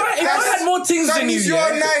 Bro, if I had more things that than you, means you're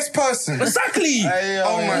a nice person. Exactly.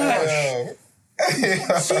 Oh my gosh.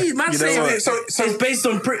 Gee, man, say what? So it's based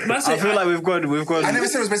on. I feel like we've gone. I never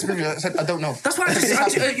said it was based on privilege. I said I don't know. That's why I just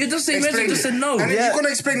said you just say you just said no. And then you're gonna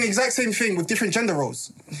explain the exact same thing with different gender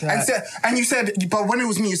roles. And you said, but when it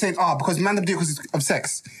was me, you said, because man do it because of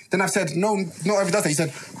sex. Then I've said, no, not everyone does that. You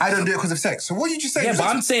said, I don't do it because of sex. So what did you say? Yeah, but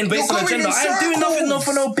I'm saying based on the gender, I ain't doing nothing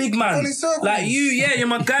for no big man. Like you, yeah, you're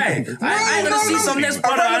my guy. I ain't gonna see some next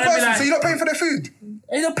brother and be like, so you're not paying for their food?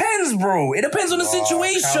 It depends, bro. It depends on the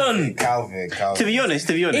situation. Calvin. To be honest.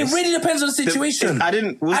 It really depends on the situation.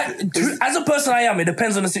 As a person I am, it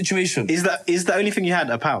depends on the situation. Is the only thing you had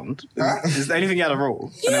a pound? Is the only thing you had a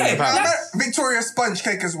roll? Yeah. Victoria sponge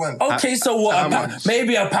cake as well. Okay, so what?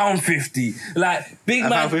 Maybe £1.50. Like big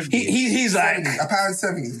man, he's like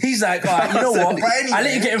 £1.70. He's like, all right, you know what? Anyway, I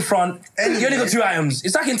let you get in front. You only got 2 items.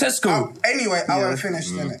 It's like in Tesco. Anyway, I won't finish,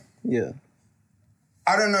 innit? Yeah.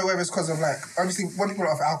 I don't know whether it's because of like, obviously when people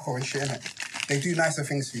are off alcohol and shit, innit, they do nicer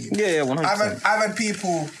things for you. Yeah, 100%. I've had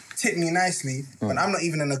people tip me nicely when I'm not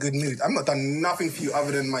even in a good mood. I've not done nothing for you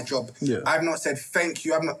other than my job. Yeah. I've not said thank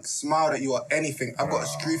you. I've not smiled at you or anything. I've got a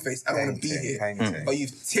screw face. I don't want to be here. But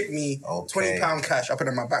you've tipped me £20 cash. I put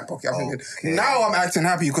it in my back pocket. I'm thinking, now I'm acting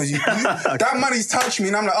happy because that money's touched me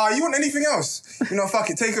and I'm like, you want anything else? You know, fuck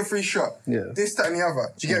it. Take a free shot. Yeah. This, that and the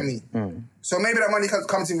other. Do you get me? So maybe that money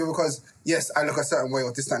comes to me because, yes, I look a certain way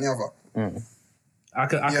or this, that and the other. I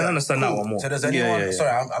can understand that one more. So does anyone... Sorry,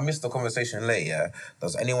 I missed the conversation late, yeah?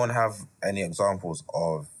 Does anyone have any examples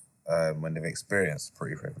of when they've experienced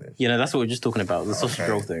pretty privilege? You know, that's what we're just talking about, the sausage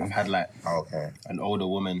roll thing. I've had like an older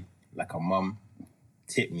woman, like a mum,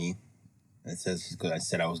 tip me and says she's good. I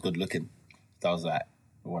said I was good looking. So I was like,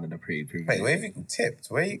 one of the pretty privileged. Wait, where have you tipped?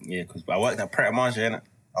 Yeah, because I worked at Pret a Manger, innit?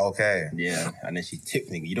 Okay. Yeah, and then she tipped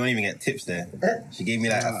me. You don't even get tips there. She gave me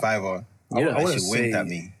like a $5. I She winked at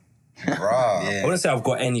me. Bruh. Yeah. I wouldn't say I've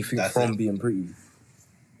got anything That's from it. being pretty.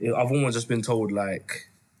 I've almost just been told, like,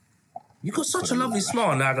 you got such a lovely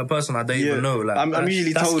smile, like a person I don't even know. Like, I'm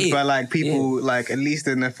usually that's told it. by like people like at least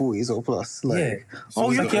in their 40s or plus. Like,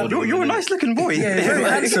 Yeah. you're a nice looking boy. Yeah, very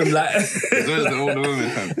handsome. Like, It's always the older woman,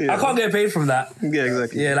 fam. I can't get paid from that. Yeah,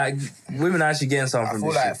 exactly. Yeah, like women are actually getting something I from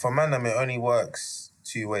feel this like shit. for man, it only works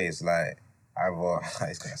two ways. Like, either...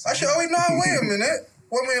 Actually, wait a minute.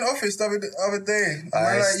 When we in office the other day,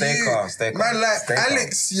 stay calm. Man like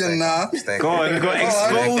Alex, you know. Go on,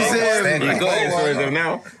 expose him. You got it for them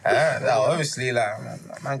now. Obviously, like,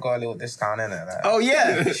 man got a little discount in it. Like, Oh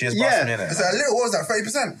yeah, she was busting in it. It's a little, what was that,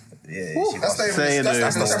 30%? That's not even Say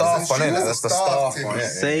that's the staff one, innit? That's the staff thing. one, innit?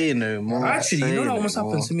 Say no more. Actually, you know Say that no almost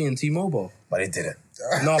happened more. to me in T-Mobile. But it didn't.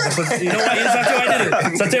 No, because you know what? So I tell you what I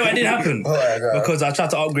did. So I tell you what did happen. Because I tried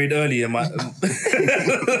to upgrade early and my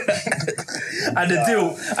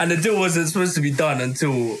and the deal wasn't supposed to be done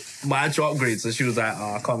until my actual upgrade. So she was like,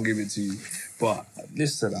 "Oh, I can't give it to you." But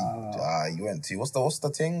listen, You went to what's the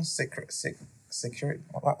thing? Secret.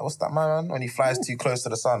 What's that man when he flies too close to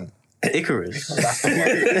the sun? Icarus. That's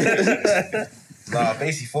the one. Nah,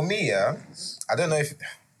 basically for me, yeah, I don't know if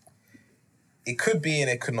it could be and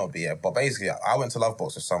it could not be, yeah. But basically, I went to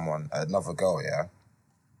Lovebox with someone, another girl, yeah,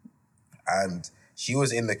 and she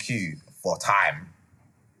was in the queue for time,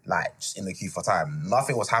 like just in the queue for time.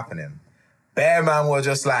 Nothing was happening. Bear man was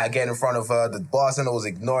just like getting in front of her. The bartender was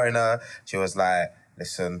ignoring her. She was like,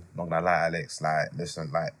 "Listen, not gonna lie, Alex. Like,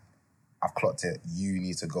 listen, like, I've clocked it. You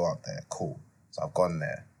need to go up there. Cool." So I've gone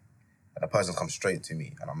there. And the person comes straight to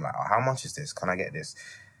me. And I'm like, "Oh, how much is this? Can I get this?"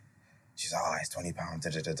 She's like, "Oh, it's £20.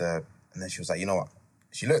 And then she was like, "You know what?"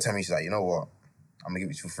 She looked at me. She's like, "You know what? I'm going to give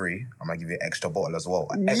it to you for free. I'm going to give you an extra bottle as well."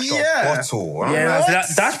 An extra bottle. And I'm yeah, like,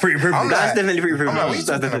 that's pretty privileged. That's definitely pretty I'm like, privileged. "What are you That's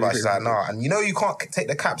talking definitely about?" She's like, pretty "No." And you know you can't take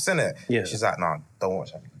the caps, innit? Yeah. She's like, "No, don't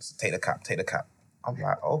watch it. Take the cap. I'm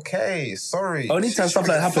like, "Okay, sorry." Only time stuff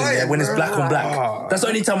like that happens, yeah, when it's black on black. That's the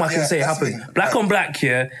only time I can say it that's happened. me. Black on black,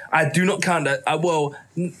 yeah, I do not count that. I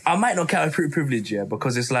might not count as pretty privilege, yeah,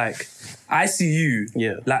 because it's like, I see you.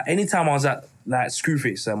 Yeah. Like, anytime I was at, like,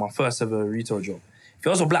 Screwfix, my first ever retail job, if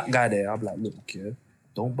there was a black guy there, I'd be like, "Look, yeah,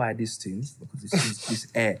 don't buy this thing because it's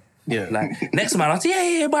air." Yeah. Like, next man, I'll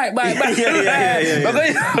say, yeah, buy. Yeah.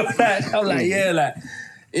 I'm like, yeah, like,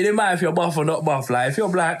 it didn't matter if you're buff or not buff. Like, if you're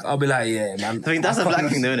black, I'll be like, yeah, man. I think that's a black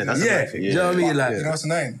thing, though, isn't it? That's a Yeah, black thing. do you know what I mean? Like, You know what's the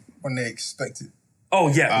name? When they expect it. oh,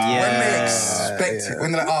 yeah. When they expect it.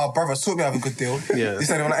 When they're like, "Oh, brother, sort me out of a good deal." Yeah. They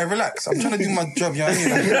say, they're like, "Hey, relax. I'm trying to do my job." You know what I mean?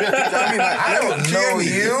 Like, you know what I mean? Like, I don't know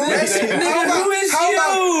you. Who is you?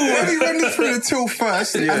 Let me run you through the till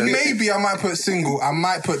first, and maybe I might put single, I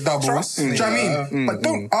might put double. Trust Do you me. know what I mean? But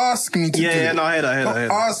don't ask me to do Yeah, it. no, I hear that.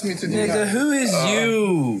 Don't ask me to do Nigga, that. who is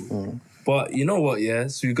you? But you know what, yeah?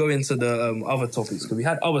 So we go into the other topics, because we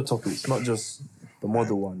had other topics, not just the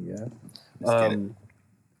model one, yeah?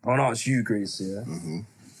 I want to ask you, Grace, yeah?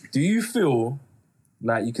 Do you feel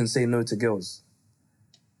like you can say no to girls?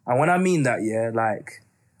 And when I mean that, yeah, like,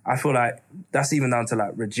 I feel like that's even down to,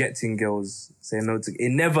 like, rejecting girls, saying no to... It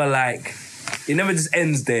never just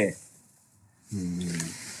ends there.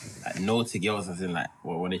 Like, no to girls, as in, like,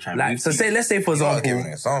 when they try and Like, move so to say, let's say, for gotta example, give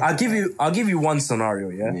an example. I'll give you one scenario,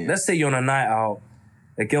 yeah? Let's say you're on a night out,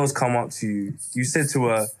 the girls come up to you, you said to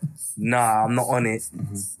her, "Nah, I'm not on it."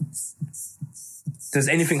 Does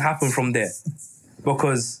anything happen from there?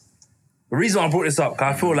 Because the reason I brought this up,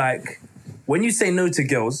 because I feel like when you say no to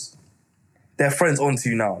girls, their friends onto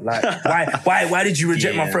you now. Like, why did you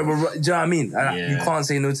reject my friend? Do you know what I mean? And Yeah. you can't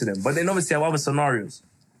say no to them. But then obviously I have other scenarios.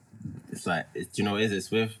 It's like, do you know what it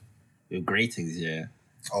is? It's with gratings, yeah.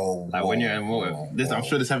 Oh, Like, when you're in water. I'm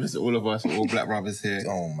sure this happens to all of us, all black brothers here.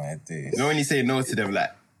 Oh my days. You know when you say no to them,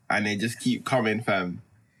 like, and they just keep coming, fam.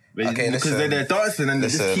 But Okay, because listen. they're dancing and they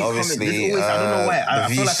just Listen, keep coming. obviously, There's always, I don't know why. I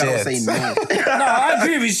the feel like I don't say V-sheds. no. No, I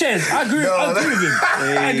agree with you, Shez. I agree with him.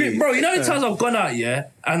 I agree. Bro, you know the times I've gone out, yeah,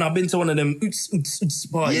 and I've been to one of them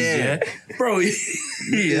oots parties, yeah? Bro, yeah.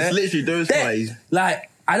 It's literally those parties. Like,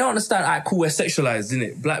 I don't understand. Alright, cool, we're sexualized,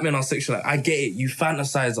 innit? Black men are sexualized. I get it. You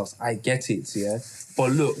fantasize us. I get it, yeah?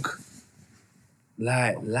 But look,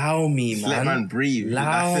 like, allow me, Just man. let man breathe.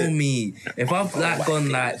 Allow That's it. me. If I've like gone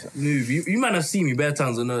like move, you might have seen me bare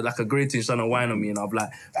times on her, like a great thing trying to whine on me, and I've like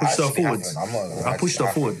pushed her actually forward. happened. I'm not gonna I lie, pushed her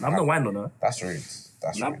actually forward. happened. I'm not whining on her. That's rude.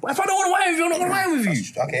 That's Now, rude. if I don't want to whine with you, I'm not gonna whine with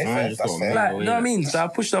you. Okay, No, fair. just That's don't fair. Like, you know what I mean? So I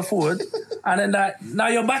pushed her forward, and then like now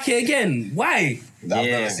you're back here again. Why? I've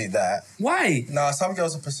Yeah. never seen that. Why? Nah, some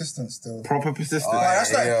girls are persistent still. Proper persistent. Like,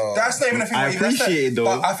 Yo. that's not even a thing. I where you- that's not- appreciate it, though.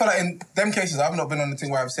 But I feel like in them cases, I've not been on the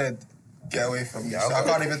thing where I've said, "Get away from me." Yeah, So I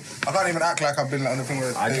can't even act like I've been on the thing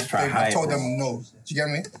where I just try I've hide, told bro. them no. Do you get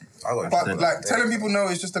me? I got But it. like telling people no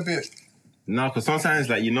is just a bit. No, because sometimes,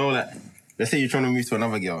 like, you know, like, let's say you're trying to move to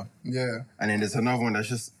another girl, Yeah. and then there's another one that's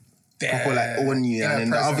just proper, like, on you, Yeah, and then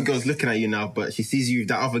the present. other girl's looking at you now, but she sees you with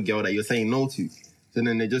that other girl that you're saying no to. So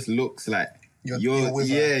then it just looks like You're with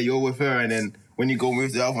her. you're with her, and then when you go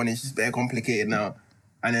with the other one, it's just very complicated now,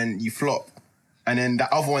 and then you flop. And then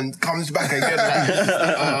the other one comes back again,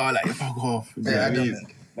 like fuck off. You know what I mean?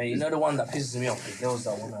 Man, you know the one that pisses me off? The girls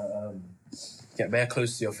that wanna get very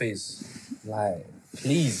close to your face. Like,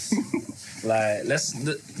 please. Like,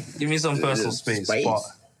 give me some personal space. Space. But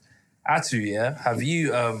Atu, yeah, have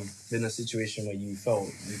you been in a situation where you felt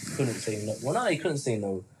you couldn't say no? Well, not that you couldn't say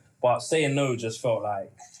no, but saying no just felt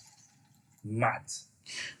like mad.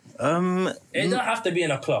 Mm. It don't have to be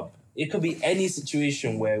in a club. It could be any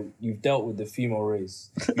situation where you've dealt with the female race.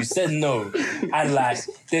 You said no, and like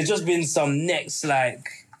there's just been some next like,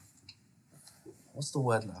 what's the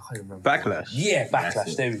word? Like, I can't remember. Backlash. Yeah,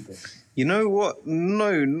 backlash. There we go. You know what?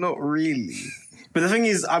 No, not really. But the thing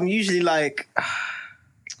is, I'm usually like,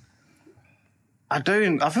 I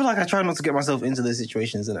feel like I try not to get myself into those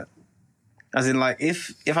situations, innit? As in, like,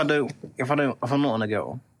 if I'm not on a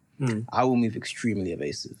girl, I will move extremely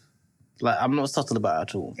evasive. Like, I'm not subtle about it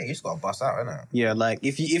at all. Yeah, you just gotta bust out, innit? Yeah, like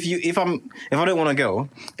if I don't want a girl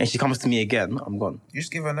and she comes to me again, I'm gone. You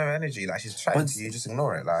just give her no energy. Like, she's chatting to you, just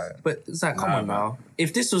ignore it. Like, But it's like, come on now.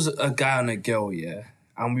 If this was a guy and a girl, yeah,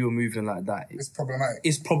 and we were moving like that, It's problematic.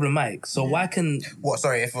 it's problematic. So why can what?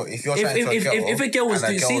 Sorry, if you're chatting to a girl, if a girl was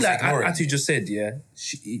and doing, see, girl's like ignoring Atu just said, yeah,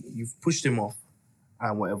 you've pushed him off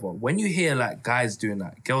and whatever. When you hear like guys doing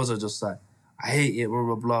that, girls are just like, I hate it, blah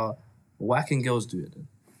blah blah. Why can girls do it then?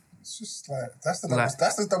 It's just like that's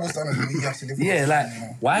the double standard that we have to live with. Yeah, like you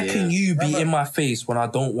know? why can you be Remember- in my face when I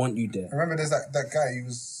don't want you there? I remember there's that guy, he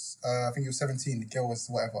was, I think he was 17, the girl was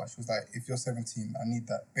whatever. She was like, if you're 17, I need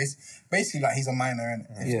that. Basically, like, he's a minor,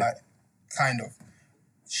 innit? It's Yeah. like, kind of.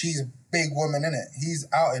 She's a big woman, innit? He's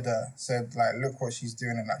outed her, said, like, look what she's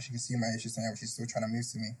doing, and like, she can see my age, she's saying, she's still trying to move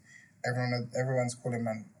to me. Everyone's calling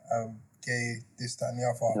man gay, this, that, and the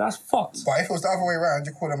other. That's fucked. But if it was the other way around,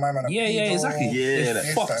 you're calling my man a Yeah, pedo, exactly. Yeah,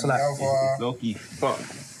 this, fucked, that, and like, the other. Loki, fuck.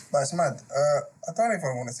 But it's mad. I don't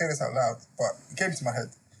even want to say this out loud, but it came to my head.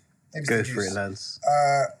 Maybe Go it's the for it, juice. lads.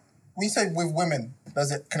 When you say with women,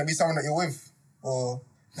 can it be someone that you're with, or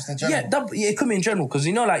just in general? Yeah, it could be in general because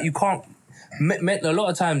you know, like you can't. A lot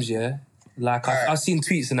of times, yeah, like I've seen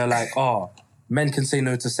tweets and they're like, men can say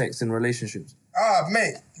no to sex in relationships.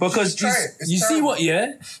 Mate. Because try it. It's you see terrible. what,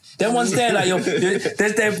 yeah? Them ones there, like,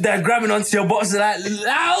 they're grabbing onto your box, they're like,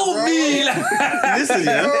 help me! Like, Listen,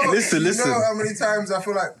 yeah. Bro, Listen. You know how many times I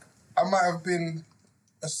feel like I might have been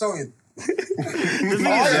assaulted? The thing is,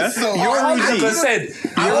 yeah, so- you're I- OG.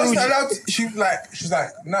 100%. I wasn't allowed to, she was like,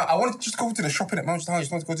 no, I wanted to just go to the shop in it. Man, I just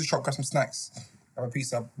wanted to go to the shop, grab some snacks, have a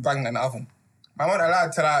pizza, bang it in the oven. I wasn't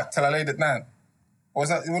allowed till I laid it down. Or it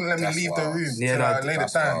wouldn't let me That's leave wild. the room Yeah, till I laid it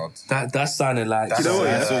That's down. wild. That sounded like... You know what?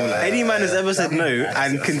 That's all, like- Any man has ever said no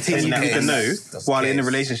and continued with the no That's while in a case.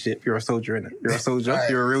 relationship, you're a soldier, innit? You're a soldier. Right.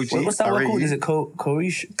 You're a real G. What's that I word rate called? you. Is it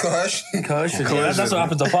coercion? Coercion. Coercion. Yeah, that's what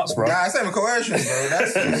happens to pops, bro. Nah, it's not even coercion, bro.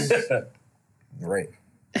 That's... Rape.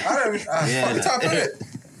 I don't... fuck the top,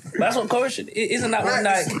 innit? That's what coercion... Isn't that when,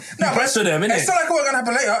 like, you but pressure them, It's innit? not like it wasn't going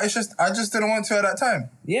to happen later. It's just, I just didn't want to at that time.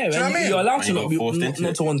 Yeah, Do you know what I mean? you're allowed to You not got be forced into not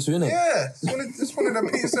it. to want to, innit? Yeah, just wanted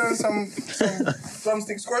a pizza and some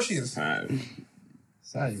drumstick squashies.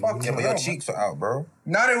 Sorry, Fuck Yeah, but yo, your man. cheeks were out, bro.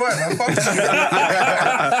 No, they weren't, man. Fuck you.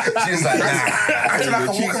 She's like, nah. I feel like I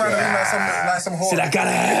walk around the room like some See, whore. I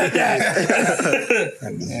gotta have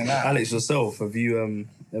that. Yeah, nah. Alex, yourself, have you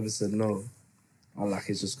ever said no? I like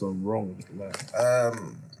it's just gone wrong. Like,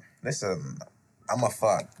 Listen, I'm a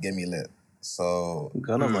fuck. Get me lit. So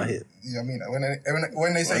Gun on my hip. You know what I mean?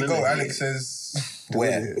 When they say Well, go, innit? Alex says...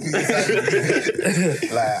 where?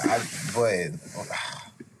 Exactly.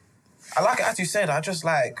 I like it as you said. I just be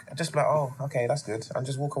like, oh, okay, that's good, and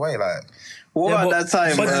just walk away. Like, What Yeah, about but- that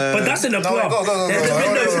time? But that's in the no, club. go. There's No,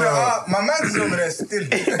 been no, no- no. My man's over there still.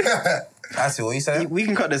 Atu, what you saying? we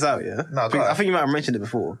can cut this out, yeah? No, go I on. think you might have mentioned it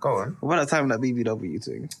before. Go on. What about that time that BBW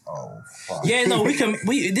thing? Oh fuck. Yeah, no,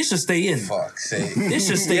 this should stay in. Fuck's sake. This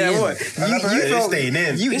should stay in. It's staying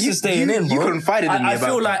in. This is staying in, bro. You confided in me I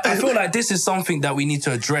about feel like this is something that we need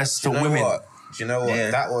to address to Do you know women. what? Do you know what?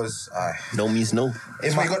 Yeah. That was. No means no.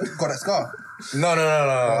 That's why you got that scar. No.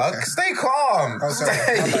 Okay. Stay calm. Oh, sorry.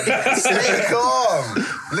 Stay calm.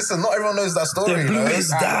 Listen, not everyone knows that story. The you know?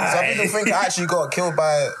 bluest die. Some people think I actually got killed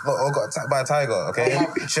or got attacked by a tiger. Okay,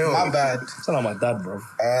 chill. My bad. Sound like my dad, bro.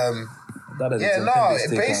 My dad has Yeah, a no, appendix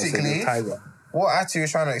taken out, basically- so he's a tiger. What Atu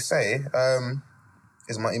was trying to say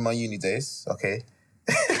is in my uni days. Okay.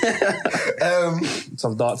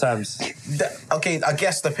 Some dark times. Okay, I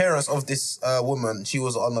guess the parents of this woman, she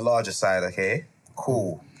was on the larger side. Okay,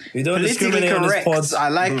 cool. We don't Politically discriminate on this correct. pod. I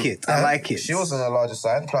like it. I like it. She was on the larger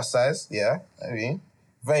side, plus size. Yeah, I mean,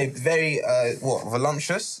 very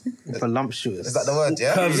voluptuous. Voluptuous. Is that the word?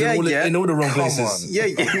 Yeah. Curves Yeah, in, all yeah. in all the wrong Come places. on. Yeah.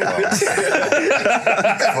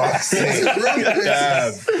 Fuck's sake.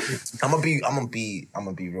 I'm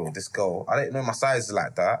gonna be real. This girl, I didn't know my size is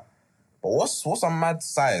like that. But what's a mad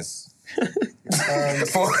size? You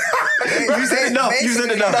said enough. You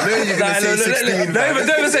said enough. Don't even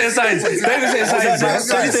say a size. Don't even say a size.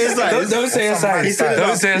 Don't say a size.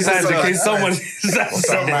 Don't say a size in case someone.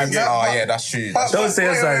 Oh yeah, that's true. Don't say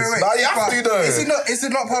a size. Nah, you have to though. Is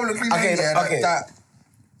it not publicly known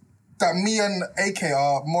that me and AK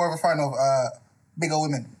are more of a fan of bigger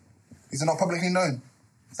women? Is it not publicly known?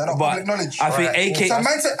 Is that not public knowledge? I think AK. So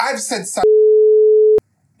I've said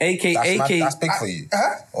AK. That's big for you.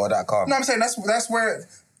 Or that calm. No, I'm saying that's where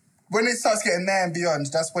when it starts getting there and beyond,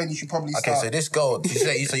 that's when you should probably start. Okay, so this girl,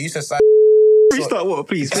 you said side. Restart what,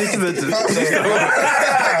 please? For Calvin,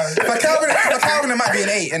 it might be an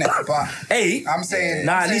 8, innit? But 8? I'm saying...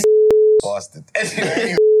 Nah, at least... Bastard.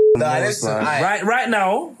 Nah, listen. Right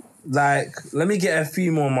now, like, let me get a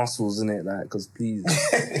few more muscles in it, like, because please.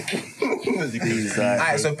 Please, like...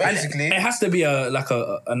 Alright, so basically... It has to be a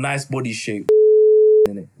nice body shape,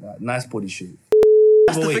 innit? Like, nice body shape.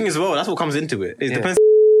 That's the thing as well. That's what comes into it. It depends.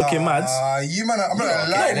 Fucking mad. You man, I'm not gonna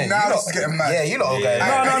lie. Now this is getting mad. Yeah, you lot okay.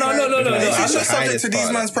 No. If it's just subject to these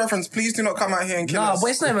man's preference, please do not come out here and kill us. But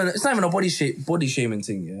it's not even a body shaming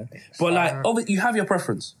thing, yeah. But like, obviously, you have your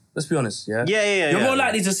preference. Let's be honest, yeah. Yeah. You're more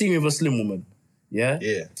likely to see me with a slim woman, yeah.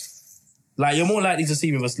 Yeah. Like you're more likely to see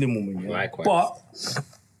me with a slim woman, yeah. Likewise.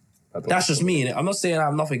 But that's just me, innit? I'm not saying I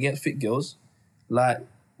have nothing against fit girls. Like,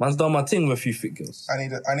 man's done my thing with a few fit girls. I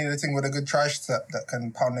need a thing with a good trash set that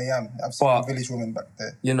can pound the yam. I've seen a village woman back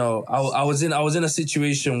there. You know, I was in a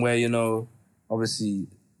situation where, you know, obviously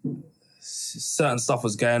certain stuff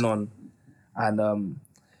was going on, and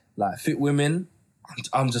like fit women,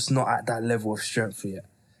 I'm just not at that level of strength yet.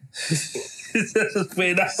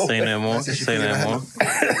 Say no more. Say no more.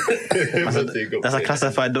 That's a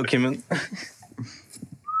classified document.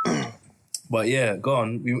 But yeah, go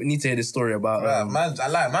on. We need to hear this story about. Man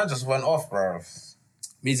just went off, bro.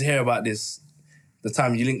 We need to hear about this. The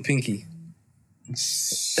time you linked Pinky.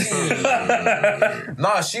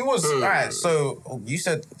 Nah, she was alright. So you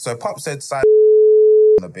said Pop said side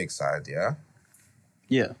on the big side, yeah.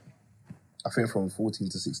 Yeah. I think from 14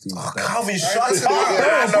 to 16. Calvin, shut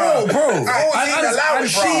up, bro.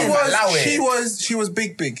 She was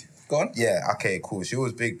big. Go on. Yeah, okay, cool. She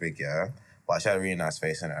was big, yeah. But she had a really nice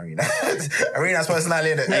face and a really nice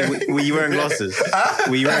personality. Hey, were you wearing glasses?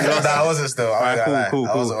 Were you wearing glasses? No, I wasn't still. Cool.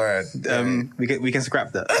 I wasn't wearing. We can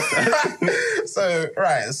scrap that. So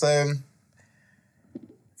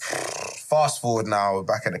fast forward now, we're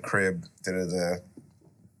back at the crib.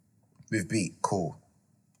 We've beat, cool.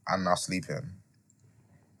 I'm now sleeping.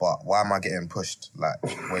 But why am I getting pushed? Like,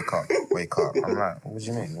 wake up. I'm like, what do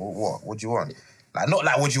you mean? What do you want? Like, not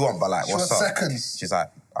like, what do you want, but like, what's up? Seconds. She's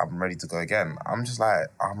like, I'm ready to go again. I'm just like,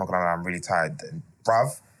 oh my God, I'm really tired. And,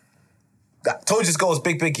 bruv, I told you this girl was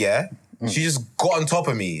big, yeah? She just got on top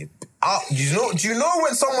of me. Do you know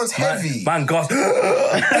when someone's heavy? Man, God. You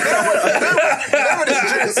know when it's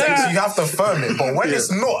during sex, you have to firm it. But when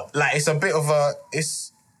it's not, like, it's a bit of a...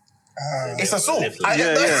 It's assault. It's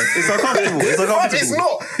uncomfortable. It's uncomfortable. It's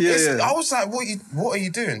not. Yeah. I was like, what are you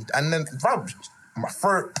doing? And then, bruv, my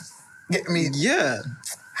throat, get me... Yeah.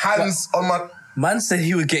 Hands on my... Man said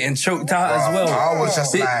he was getting choked out as well. I was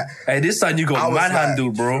just like... Hey, this time you got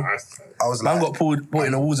manhandled, bro. I was like... Man got put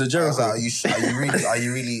in the walls of Jericho. I was like, are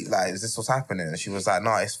you really, like, is this what's happening? And she was like,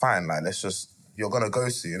 no, it's fine. Like, you're going to go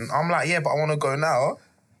soon. I'm like, yeah, but I want to go now.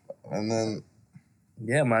 And then...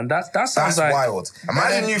 Yeah, man, that sounds that's like... wild.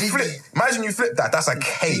 Imagine you flip that. That's a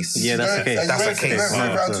case. Yeah, that's a case. That's a case.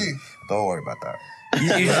 Round two. Don't worry about that.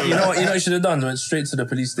 You know what you should have done? Went straight to the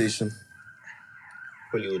police station.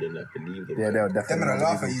 Probably wouldn't have believed it. Yeah, they would They're definitely gonna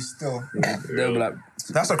laugh at you still. They'll be like...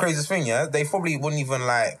 That's the craziest thing, yeah? They probably wouldn't even,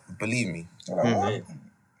 like, believe me. You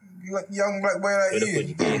like young black boy like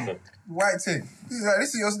you. White thing.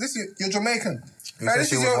 This is you're Jamaican.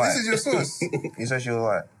 This is your source. You said she was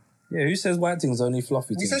white. Yeah, who says white thing's only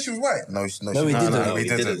fluffy You things? said she was white. No, he didn't. didn't. No, he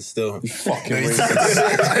didn't. Still. You fucking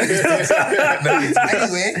racist.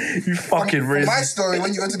 Anyway, You fucking for my racist. story,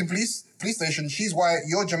 when you go to the police station, she's white,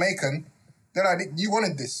 you're Jamaican. Then you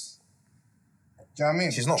wanted this. Do you know what I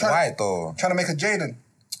mean? She's not white, though. Trying to make a Jaden.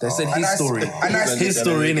 They said A his nice- story. a nice- His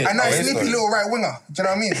story, innit? A nice his sleepy story. little right winger. Do you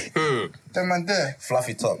know what I mean? Them man there.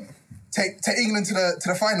 Fluffy top. Take England to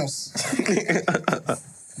the finals.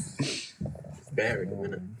 Bear in a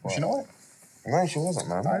minute. You know what? No, she wasn't,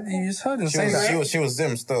 man. You just heard him She say that. was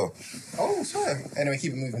Zim still. Oh, sorry. Anyway,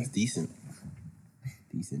 keep it moving. Decent.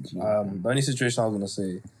 G. The only situation I was going to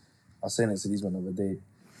say, I was saying it to these men the other day,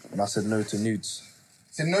 and I said no to nudes.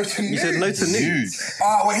 Said no to nudes. You said no to nudes.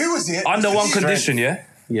 Wait, who was it? Under one condition, yeah?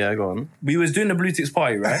 Yeah, go on. We was doing the Blue Ticks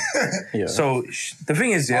party, right? Yeah. So the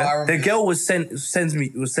thing is, I yeah, remember the girl was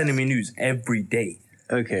sending me nudes every day.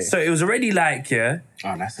 Okay. So it was already like, yeah.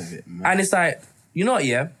 Oh, that's a bit mad. And it's like, you know what,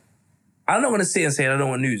 yeah? I'm not going to sit and say I don't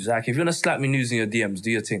want news. Like, if you're going to slap me news in your DMs,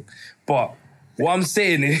 do your thing. But what I'm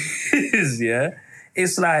saying is, yeah,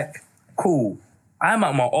 it's like, cool. I'm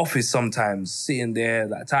at my office sometimes, sitting there,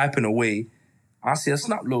 like, typing away. I see a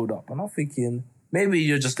snap load up, and I'm thinking, maybe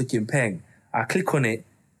you're just looking peng. I click on it,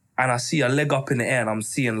 and I see a leg up in the air, and I'm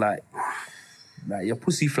seeing, like your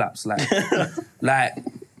pussy flaps, like,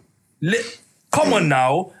 come on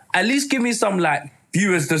now. At least give me some, like,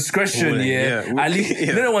 viewers' discretion, yeah. At least,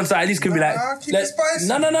 little ones, at least can be like, keep it spicy.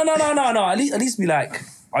 no. At least be like,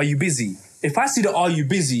 are you busy? If I see the are you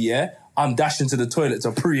busy, yeah, I'm dashing to the toilet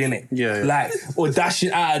to pee, innit? Yeah. Like, or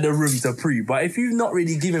dashing out of the room to pee. But if you've not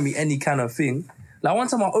really given me any kind of thing, like one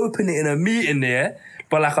time I opened it in a meeting there,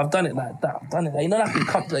 but like I've done it like that. I've done it like, you know, like you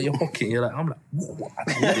come to like, your pocket, you're like, I'm like, what?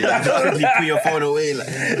 Quickly put your phone away. Like.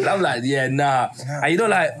 I'm like, yeah, nah. And you know,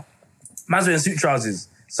 like, man's wearing suit trousers.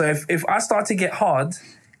 So if I start to get hard,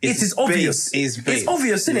 it is obvious. It's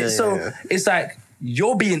obvious, isn't it? So it's like,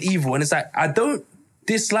 you're being evil. And it's like, I don't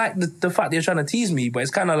dislike the fact that you're trying to tease me, but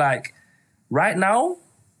it's kind of like, right now,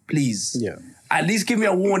 please. Yeah. At least give me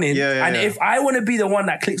a warning. And if I want to be the one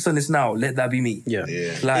that clicks on this now, let that be me. Yeah.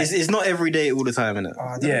 Like, It's not every day all the time, innit?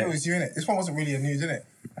 I don't know if it was you, innit? This one wasn't really a news, innit?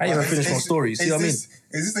 I ain't even finished my story. See what I mean? Is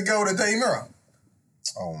this the girl with the dirty mirror?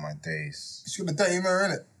 Oh my days. She got a dirty mirror,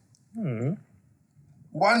 innit?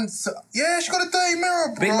 She got a dirty mirror,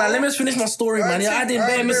 bro. Big man, let me just finish my story, man. Yeah, I didn't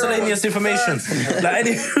bear miscellaneous information. Like,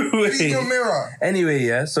 Clean your anyway. mirror. Anyway,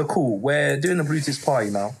 yeah, so cool. We're doing the Brutus party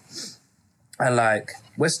now. And like,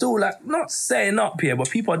 we're still like, not setting up here, but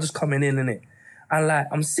people are just coming in, innit? And like,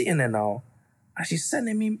 I'm sitting there now, and she's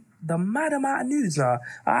sending me the mad amount of nudes now.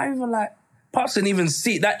 I even like, Pops didn't even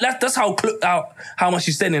see that's how much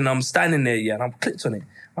she's sending. I'm standing there, yeah, and I'm clicked on it.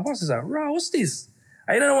 My Pops is like, "Rah, what's this?"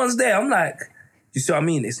 And you know, no one's there. I'm like, you see what I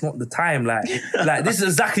mean? It's not the time. Like this is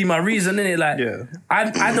exactly my reason, innit? Like,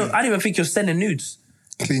 I don't even think you're sending nudes.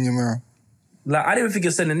 Clean your mirror. Like, I didn't even think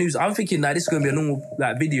you're sending news. I'm thinking that this is going to be a normal,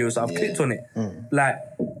 like, video, so I've clicked on it. Like,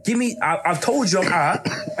 give me, I've told you I'm out,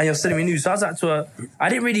 and you're sending me news. So I was like to her, I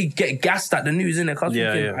didn't really get gassed at the news, innit? Because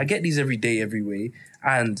I get these every day, every way,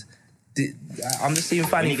 and I'm just seeing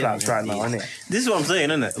fanny flaps right now, innit? This is what I'm saying,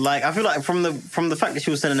 innit? Like, I feel like from the fact that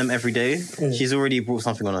she was sending them every day, she's already brought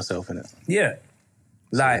something on herself, innit? Yeah.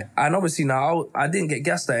 Like, and obviously now, I didn't get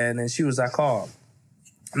gassed at her, and then she was like, oh,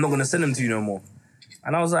 I'm not going to send them to you no more.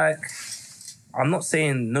 And I was like, I'm not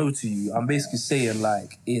saying no to you. I'm basically saying,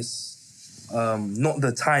 like, it's not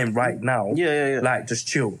the time right now. Yeah. Like, just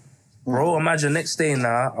chill. Bro, imagine next day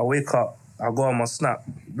now, I wake up, I go on my Snap,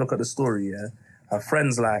 look at the story, yeah? Her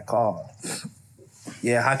friend's like, oh,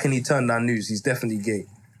 yeah, how can he turn down news? He's definitely gay.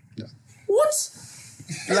 What?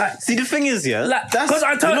 Like, see, the thing is, because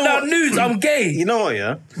I turned down nudes, I'm gay. You know what,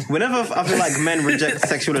 yeah? Whenever I feel like men reject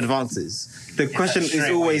sexual advances, the question is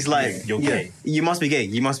always like, you're gay. You must be gay.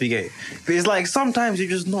 You must be gay. But it's like, sometimes you're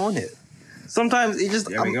just not on it. Sometimes it just,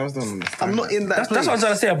 girls don't understand. I'm not in that That's what I'm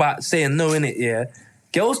trying to say about saying no, innit, yeah?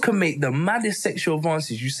 Girls can make the maddest sexual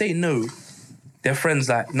advances. You say no, their friends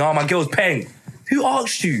like, no, my girl's paying. Who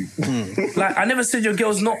asked you? Like, I never said your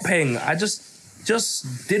girl's not paying. I just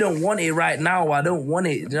didn't want it right now. I don't want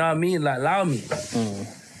it. You know what I mean? Like, allow me.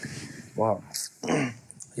 Wow.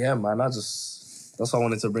 Yeah, man. That's why I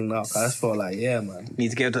wanted to bring that up. I just felt like, yeah, man. You need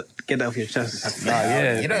to get that off your chest. Nah,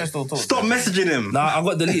 yeah. You don't still talk. Stop messaging him. Nah, I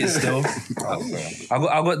got deleted still. I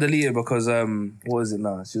got deleted because, what is it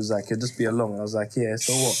now? She was like, it'll just be along. I was like, yeah,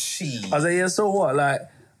 so what? I was like, yeah, so what? Like,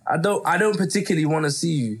 I don't particularly want to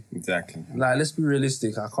see you. Exactly. Like, let's be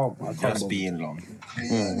realistic. I can't Just being long.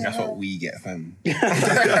 That's what we get, fam. I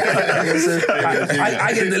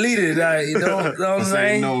get deleted. Like, you know what I'm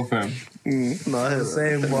saying? No, fam. No, I hear that.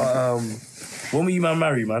 Saying, but when will you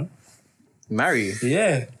marry, man? Marry?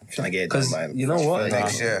 Yeah. Trying to get it done Because by you know what?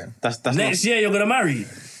 Next year. That's Next year you're gonna marry.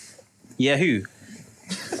 Yeah, who?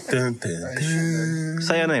 Dun, dun, dun.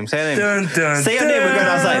 Say your name. Say your name. Dun, dun, Say your name, we're going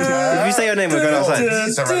outside. If you say your name, we're going outside. He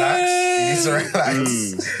needs to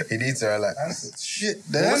relax. He needs to relax. Shit,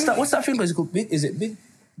 then. What's that thing? Is it called big? Is it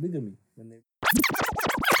bigamy?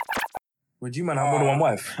 Would you man have more than one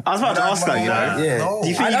wife? I was about to ask that, you know. Yeah. No. Do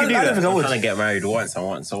you think you can do I don't that? think I I'm would. trying to get married once and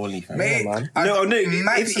once only, fam. Mate, man. No,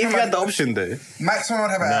 if you had the option though, Maximum I'd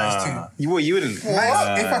have an ass too. you wouldn't.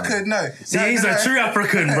 What? If I could, no. See, he's a true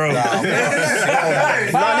African, bro. Listen,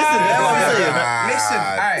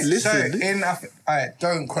 alright. Listen. So alright,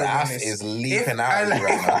 don't quote me on Laugh this. is leaping If- out I- right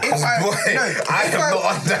now. if I- Boy, no, I if am I- not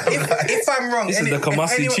on that. If I'm wrong, This is the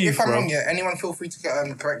Kamasi chief, if I'm bro. wrong, yeah, anyone feel free to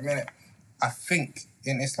correct me. I think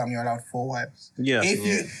in Islam you're allowed 4 wives. Yeah. If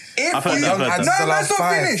you, I've heard if that, you, I've heard no, that. that's not Allowed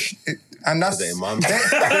 5. finished. And that's Say, Mum.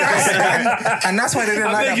 and that's why they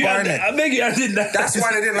didn't like that bar, innit? I beg you, I did that. That's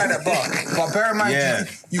why they didn't like that bar. But bear in mind, Yeah.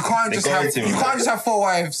 you can't just got have into him. you can't just have 4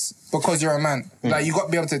 wives because you're a man. Like you got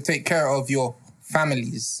to be able to take care of your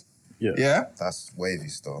families. Yeah. Yeah. That's wavy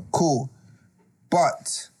still. Cool.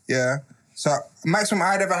 But yeah. So maximum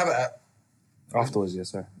I'd ever have it at Afterwards, yes,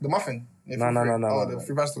 sir. the muffin. If No, you're no, free. no, no, Oh, no, the no.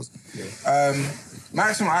 free pastels.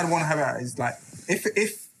 Maximum I'd want to have it at is like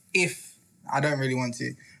if I don't really want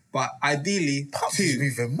to, but ideally two.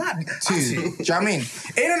 moving mad. Two. Do you know what I mean?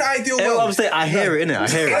 In an ideal You know world, what I'm saying? I hear it, innit? I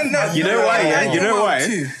hear it. No, You know no, why, no, yeah? no, You know no, why?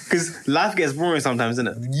 two. Because life gets boring sometimes,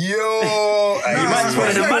 innit? Yo, hey, No, you no, might no,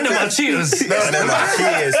 just no, The man them are cheaters. no, they're like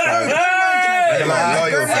cheers, fam. They're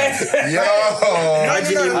like loyal, fam. Yo, I'm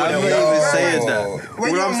not even saying that.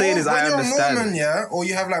 When What you're I'm saying is I when you're a understand. Mormon, yeah, or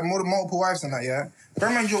you have like multiple wives and that, yeah. Bear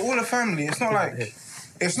in mind, you're all a family. It's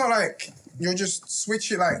not like you're just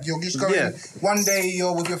switch it. Like you're just going. Yeah. One day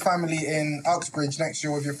you're with your family in Uxbridge, next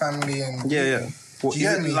you're with your family in. Yeah. What, Do you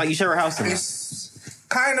get me? like you share a house in it? It's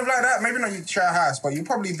kind of like that. Maybe not you share a house, but you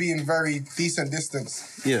probably be in very decent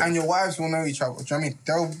distance. Yeah. And your wives will know each other. Do you know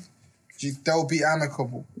what I mean? They'll be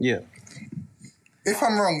amicable. Yeah. If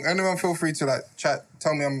I'm wrong, anyone feel free to like chat.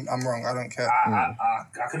 Tell me I'm wrong. I don't care. I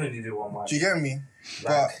can only do one. Do you get me?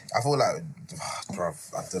 But I feel like, bruv,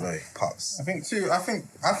 I don't know, pops. I think too. I think.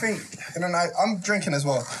 I'm drinking as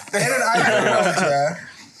well. In an ideal world, yeah,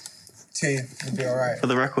 tea would be alright. For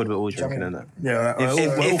the record, we're all drinking in it. Yeah.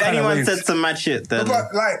 If anyone said some mad shit, then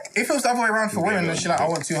But like, if it was the other way around for women, then she's like, I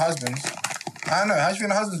want 2 husbands. I don't know. How do you think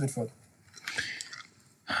the husbands would feel?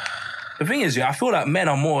 The thing is, yeah, I feel like men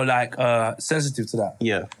are more like sensitive to that.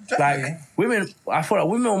 yeah. Like women, I feel like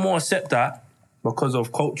women will more accept that because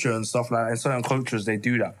of culture and stuff like that. In certain cultures, they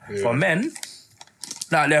do that. For men,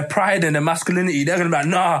 like their pride and their masculinity, they're gonna be like,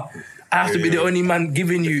 nah, I have to be the only man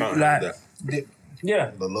giving you Can't like, have that.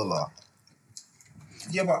 yeah. The Lula.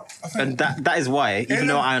 Yeah, but I think And that is why, even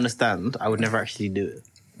though I understand, I would never actually do it.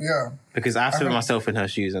 yeah, Because I have to put think- myself in her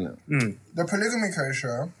shoes, innit? the polygamy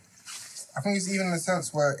culture. I think it's even in the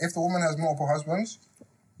sense where if the woman has multiple husbands,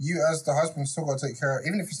 you as the husband still got to take care.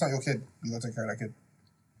 Even if it's not your kid, you got to take care of that kid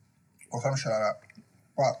or some shit like that.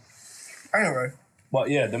 But anyway, But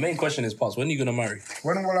yeah, the main question is, Paz, when are you gonna marry?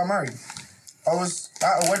 when will I marry? I was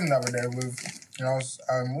at a wedding the other day with, I was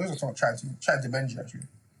chatting to Benji actually.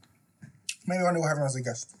 Maybe one day we'll have him as a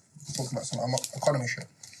guest, talking about some economy shit.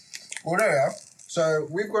 Well, there, yeah. So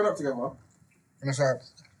we've grown up together, and it's like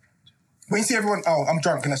when you see everyone. Oh, I'm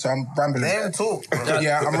drunk, and so I'm rambling. They don't talk.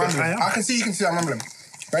 Yeah, I'm rambling. I can see, you can see I'm rambling.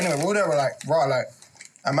 But anyway, we're all there, we're like, right, like,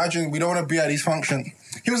 imagine we don't want to be at these functions.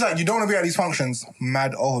 He was like, you don't want to be at these functions,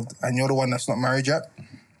 mad old, and you're the one that's not married yet.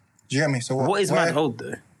 Do you get me? So What is mad old,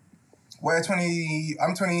 though? We're 20,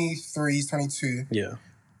 I'm 23, he's 22. Yeah.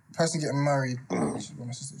 Person getting married,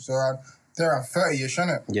 so they're around 30-ish, isn't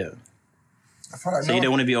it? Yeah. I feel like So you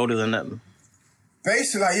don't want to be older than them?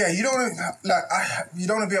 basically, like, yeah, you don't want to, you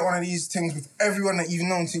don't want to be at one of these things with everyone that you've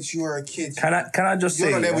known since you were a kid. Can I just You're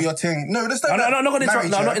say? not there with your thing. No, that's No, I'm not gonna interrupt.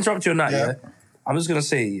 marriage, No, I'm yeah? not interrupt you on that. Yeah. Yeah. I'm just gonna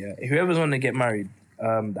say, yeah, whoever's want to get married,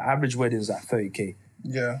 the average wedding is at 30K.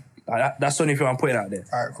 Yeah. Like, that's the only thing I'm putting out there.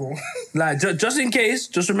 All right, cool. Like, just in case,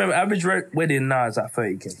 just remember, average wedding now is at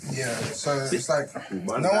 30K. Yeah, so it's like,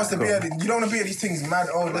 no one wants to be at, you don't want to be at these things mad.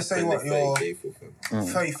 Oh, let's say what, you're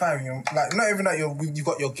 35, you're like, not even that you've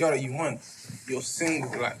got your girl that you want. You're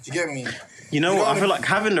single, like, do you get me? You know You what? don't I feel wanna- like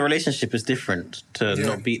having a relationship is different to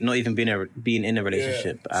Yeah. not even being in a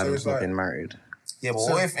relationship So and it's not like- being married. Yeah, but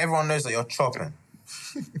So- what if everyone knows that you're chopping?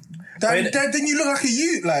 Then you look like a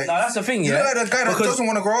youth, like. No, that's the thing, You yeah. look like the guy that Because doesn't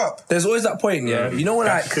want to grow up. there's always that point, yeah. You know when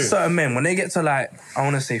like That's true. certain men, when they get to like, I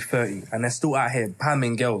want to say 30, and they're still out here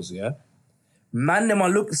pamming girls, yeah.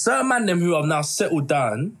 Certain man them who have now settled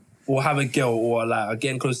down or have a girl or like are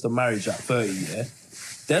getting close to marriage at 30, yeah.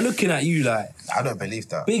 They're looking at you like I don't believe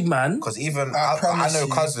that. big man. Because even I I promise know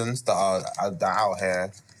you. cousins that are out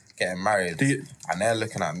here getting married, Do you- and they're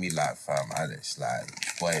looking at me like, fam, Alex, like,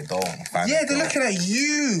 boy, don't. Find Yeah, a they're girl. looking at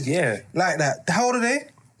you. Yeah. Like that. How old are they?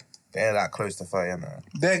 They're like close to 30, you know.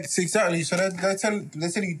 They're exactly. So they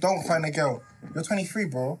tell you don't find a girl. You're 23,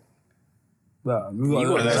 bro. Well, You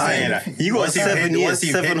got That's saying that. You got Once you've 7 hit- years, once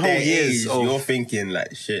you've 7 hit whole their years age, of you're thinking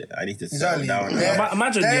like, shit, I need to settle Exactly. down. They're, But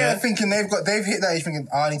imagine, they're yeah. thinking they've hit that age, thinking,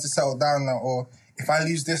 I need to settle down now, or if I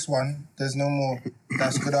lose this one, there's no more.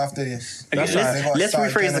 That's good after this. Okay, That's why they gotta let's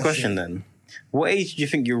start rephrase again the and question shit. then. What age do you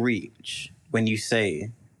think you reach when you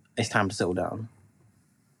say it's time to settle down?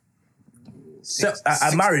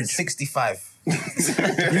 A marriage. 65.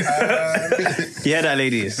 Yeah, that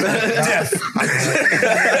ladies. I'm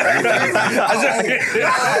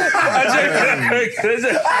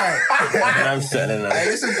selling that. Hey,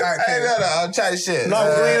 listen, Hey, no, I'm trying shit. No,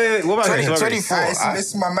 wait. What about 20, this? 24. This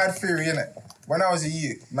is my mad theory, innit? When I was a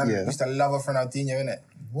youth, man, Yeah. used to love her for Ronaldinho, innit?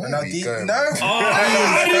 Where are we going? No. Please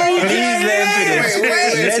let him finish.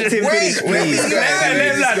 Let him finish, please.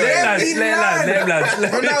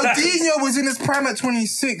 Ronaldinho was in his prime at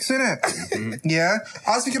 26, innit? Yeah.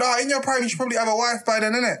 I was thinking, in your prime, you should probably have a wife by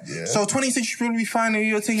then, innit? Yeah. So 26, you should probably be fine with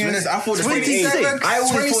your thing. I thought the 26. I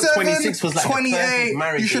always thought 26 was like the 28, perfect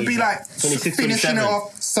marriage you should be age. like 26, finishing it 27.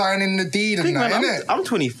 off, signing the deed and Big that, man, innit? I'm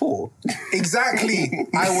 24. Exactly.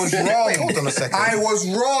 I was wrong. Hold on a second. I was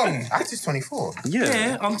wrong. Act's 24.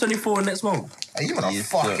 Yeah, I'm 24 next month. Hey, you man Yes,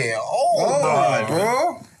 fucking sir. Oh,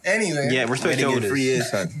 bro. Anyway. Yeah, respect your In 3 elders.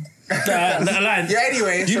 years, son. Yeah,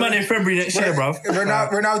 anyway. You so- man in February next year, bro.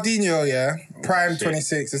 Ronaldinho, yeah, prime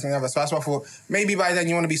 26, this and the other. So that's what I thought. Maybe by then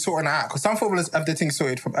you want to be sorting that out because some footballers have their things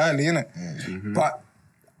sorted from early, innit? But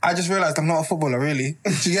I just realised I'm not a footballer, really.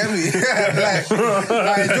 Do you get me? It's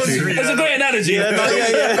It's a great analogy. That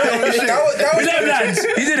We let him land.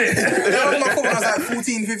 He did it. that was my football. I was like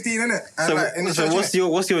 14, 15, innit? And like, in the So church,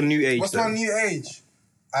 what's your new age? what's then? my new age?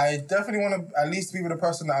 I definitely want to at least be with a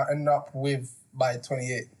person that I end up with by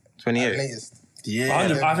 28. 28. At latest. Yeah. I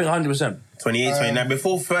think 100%. 28, 29.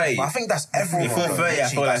 Before 30. I think that's everyone. Before 30, I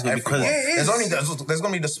feel like That's because- everyone. Yeah, it is. There's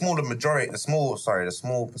gonna be the smaller majority, the small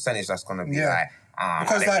percentage that's gonna be Yeah. like, I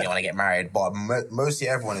Because, don't like- really want to get married, but mostly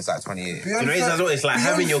everyone is like 28. Beyond You know, as well, it's like beyond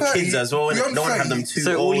having your 30, kids as well, and beyond don't want to have 30. them too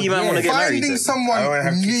So all old. you man want to get married? Finding then? someone I wanna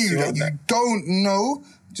have kids new too that old you then. don't know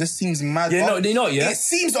just seems mad. Yeah, off. no, you know what, yeah? It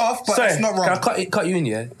seems off, but Sorry, it's not can I wrong. cut you in,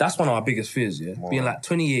 yeah? That's one of our biggest fears, yeah? Being like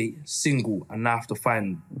 28, single, and now have to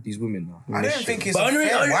find these women now. I don't think it's But a only-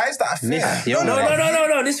 fear. only- Why is that a fear? Yeah.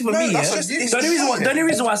 No, this is for me, that's yeah? just- it's The only just-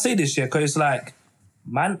 reason why I say this, yeah, because it's like,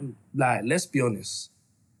 man, like, let's be honest.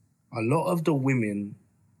 A lot of the women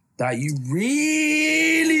that you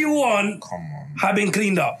really want Come on, have been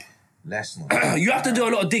cleaned up. let's not. You have to do a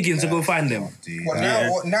lot of digging to go find them. Dude. What now?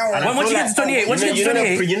 What now? And once you get to 28, once you get to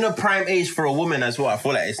 28, You know the prime age for a woman as well. I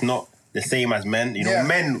feel like it's not the same as men. You know, Yeah.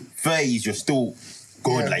 men 30s, you're still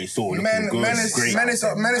good, like you're still looking men good. is great. men is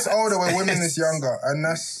older when women is younger, and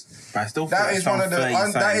that's But I still feel that like is some one of the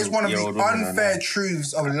 30-something-year-old women are unfair like-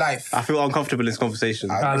 truths of life. I feel uncomfortable in this conversation.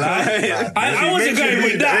 I wasn't going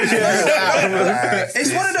with that.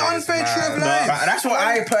 It's one of the unfair truths of life. But that's what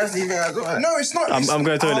I personally think I got. No, it's not. I'm It's- going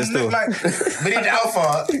to toilet still. Like, We need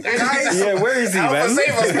Alpha. guys, Yeah, where is he, Alpha, man?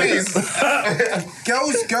 save us, please.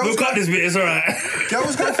 girls We'll cut this bit, it's alright.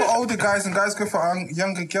 girls go for older guys and guys go for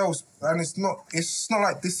younger girls, and it's not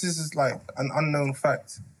like this is like an unknown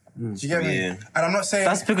fact. Do you get me? Yeah. And I'm not saying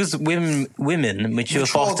That's because women mature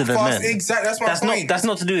faster than men. Exactly, that's my point. That's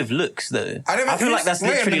not to do with looks though. I feel like that's wait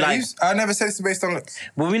a literally minute, like. I never said it's based on looks.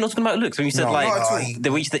 Were we not talking about looks when you said No, like not at all.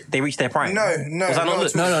 they reach their prime? No, Was that not not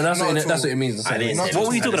looks? at all. No, that's Not at what all. it means. I didn't say What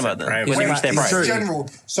were you I talking just about said then? prime. When they reach their It's prime? general.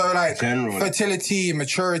 So like General. fertility,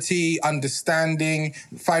 maturity, understanding,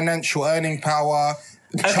 financial earning power.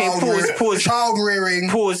 Okay, pause. Child rearing.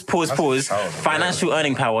 Pause. child Financial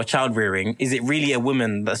earning power, child rearing. Is it really a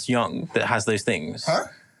woman that's young that has those things? Huh?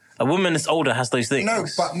 A woman that's older has those things. No,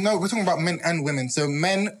 we're talking about men and women. So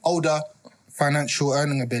men, older, financial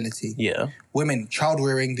earning ability. Yeah. Women, child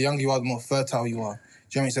rearing. The younger you are, the more fertile you are.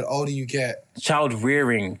 Do you know what I mean? So the older you get. Child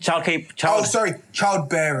rearing. Childbearing,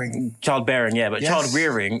 yeah, but Yes. child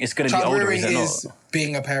rearing is going to be Child older, rearing is it is not?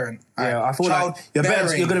 being a parent. Yeah, I feel like you're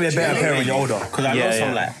going to be a better parent when you're older. Because I know Yeah, some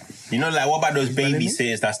yeah. like, you know, like what about those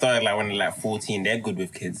babysitters that started like when they're like 14? They're good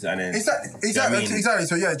with kids, and then Exactly. I mean? Exactly.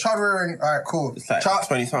 So yeah, child rearing. All right, cool. It's like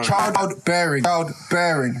 20 times. Child bearing.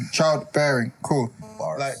 Cool.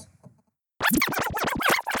 Like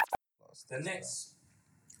The next...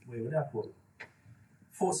 Wait, what that put?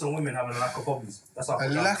 Thoughts on women having a lack of hobbies. That's our a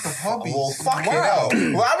lack of hobbies. Well, fuck it Wow. out.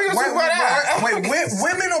 Well, how are we gonna talk about that? Wait,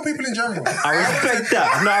 women or people in general? I respect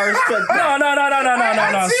that. No, I respect that.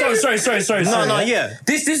 No. Sorry. No, yeah.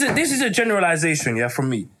 This is a generalization, yeah, from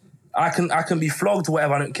me. I can be flogged,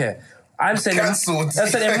 whatever, I don't care. I'm saying, Cancelled.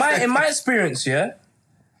 in my experience, yeah,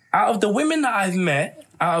 out of the women that I've met,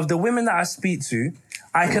 out of the women that I speak to,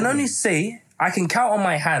 I can only say, I can count on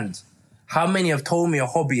my hand how many have told me a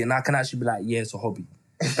hobby and I can actually be like, yeah, it's a hobby.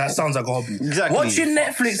 That sounds like a hobby. Exactly. Watching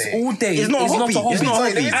Netflix all day It's not a hobby. It's not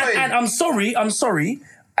a hobby. And I'm sorry.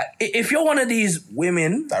 if you're one of these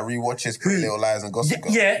women That rewatches Pretty Little Lies and Gossip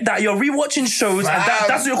Girl. yeah, that you're rewatching shows and that's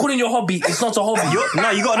what you're calling your hobby. It's not a hobby. No,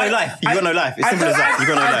 you got no life. You got no life. It's simple as that. You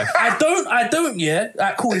got no life. I don't, yeah.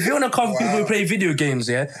 Like, cool. If you want to come people who play video games,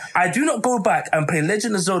 yeah, I do not go back and play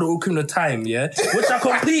Legend of Zelda Ocarina of Time, yeah, which I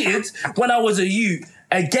completed when I was a youth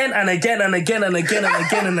again and again and again and again and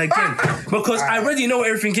again and again. Because I already know what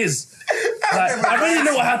everything is. Like, I already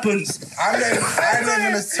know what happens. I'm not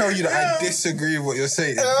going to tell you that I disagree with what you're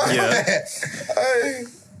saying. Yeah.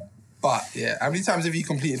 But, yeah, how many times have you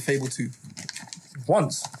completed Fable 2?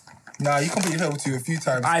 Once. Nah, you completed Fable 2 a few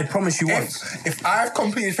times. I promise you once. If I've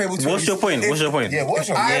completed Fable 2... What's your point? What's your point? Yeah, what's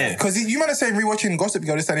your point? Because you might have said rewatching Gossip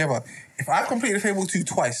Girl, this and the other. If I've completed Fable 2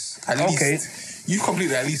 twice, at least... You've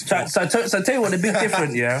completed at least 4. So tell you what, the big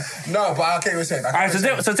difference, yeah. No, but okay, we're saying. Alright,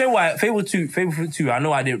 so tell you why, Fable 2, I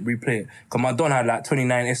know I didn't replay it, because my don had like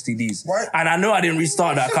 29 STDs. What? And I know I didn't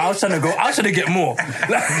restart that, because I was trying to get more.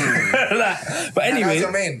 But anyway. That's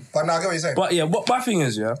your main. But now I get what you're saying. But yeah, what my thing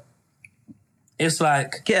is, yeah, it's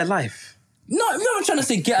like... Get a life. No, I'm not trying to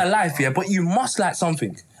say get a life, yeah, but you must like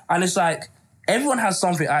something. And it's like, everyone has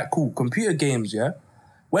something, alright, cool, computer games, yeah?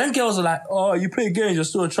 When girls are like, oh, you play games, you're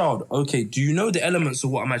still a child. Okay, do you know the elements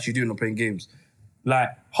of what I'm actually doing when I'm playing games? Like,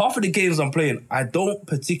 half of the games I'm playing, I don't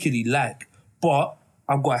particularly like, but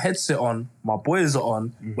I've got a headset on, my boys are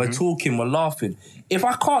on, we're talking, we're laughing. If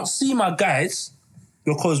I can't see my guys,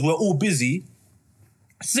 because we're all busy,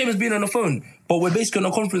 same as being on the phone, but we're basically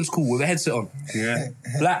on a conference call with a headset on. Yeah.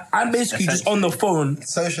 Like, I'm basically just on the phone.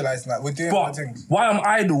 Socializing, like, we're doing But other things. while I'm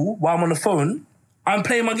idle, while I'm on the phone, I'm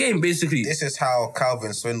playing my game, basically. This is how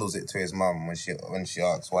Calvin swindles it to his mum when she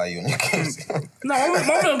asks why you on your games. No, my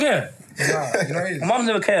mum don't care. Nah, you know what it is? My mum's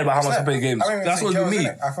never cared about how much I play games. I don't even That's say what's with girls, me.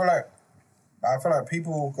 innit? I feel like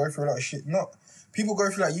people go through a lot of shit. People go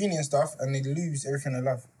through like uni and stuff and they lose everything they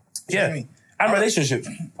love. You know what I Yeah. mean? And relationships.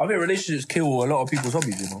 I think relationships kill a lot of people's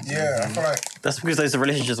hobbies, you know? Yeah, I feel like That's because those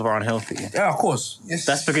relationships are unhealthy. Yeah, of course. it's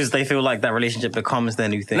That's because they feel like that relationship becomes their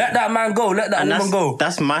new thing. Let that man go. Let that and woman go.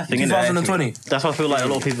 that's my thing, innit? 2020. That's why I feel like a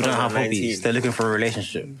lot of people don't have 2019. hobbies. They're looking for a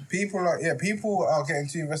relationship. people are getting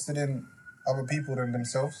too invested in other people than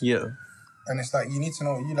themselves. Yeah. And it's like you need to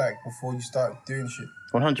know what you like before you start doing shit.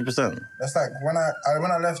 100%. That's like when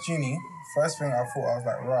I left uni, first thing I thought I was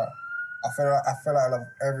like, right, I feel like I love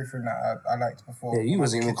everything that I liked before. Yeah, you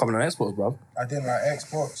wasn't even coming on Xbox, bro. I didn't like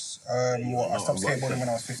Xbox. I stopped skateboarding when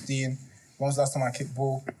I was 15. When was the last time I kicked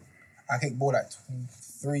ball? I kicked ball like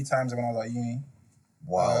 3 times when I was at uni.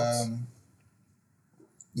 Wow.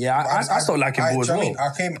 Yeah, I stopped liking ball as do you well. know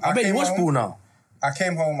what I mean? I bet you came watch home- ball now. I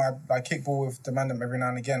came home, I kicked ball with the man every now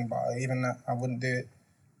and again, but even that, I wouldn't do it.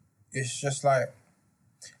 It's just like,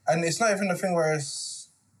 and it's not even the thing where it's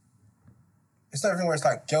not even where it's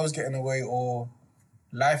like girls get in the way or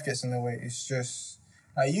life gets in the way. It's just,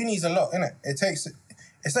 like uni's a lot, innit? It's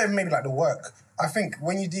not even maybe like the work. I think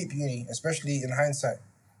when you deep uni, especially in hindsight,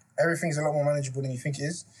 everything's a lot more manageable than you think it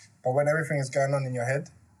is. But when everything is going on in your head,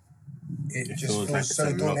 it just feels feels like it's so a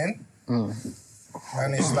lot. daunting.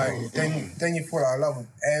 And it's like, then you fall out of love with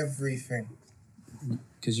everything.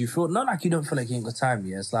 Because you feel, not like you don't feel like you ain't got time,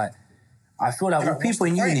 yeah. It's like, I feel like Yeah, with people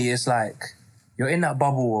what's in the uni, point? it's like, you're in that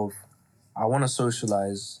bubble of, I want to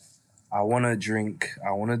socialize, I want to drink,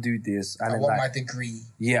 I want to do this. And I then want like, my degree.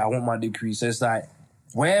 yeah, I want my degree. So it's like,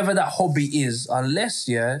 wherever that hobby is, unless,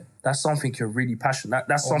 yeah, that's something you're really passionate.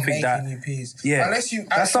 That's Or something that, making you peace. yeah, Unless you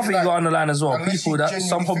that's actually, something like, you got on the line as well. unless People you that, genuinely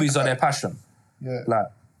some think hobbies are about their it. passion. Yeah. Like,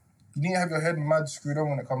 You need to have your head mad screwed on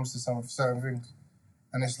when it comes to some certain things.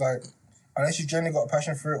 And it's like, unless you genuinely got a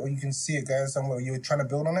passion for it or you can see it going somewhere or you're trying to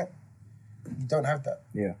build on it, you don't have that.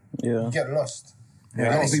 yeah. Yeah. You get lost. Yeah, a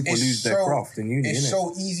And lot of people lose their craft in uni, It's innit?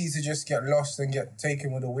 so easy to just get lost and get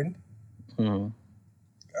taken with the wind.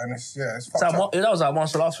 And it's fucked So up. that was like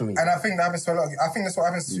martial arts for me. And I think that happens to a lot I think that's what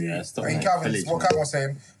happens to Yeah, it's not in like Calvin's, village, what man. Calvin was saying,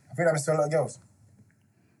 I think that happens to a lot of girls.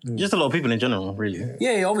 Just a lot of people in general, really.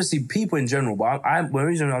 Yeah, obviously people in general, but the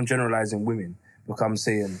reason I'm generalizing women, because I'm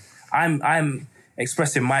saying I'm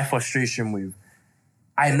expressing my frustration with.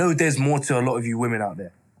 I know there's more to a lot of you women out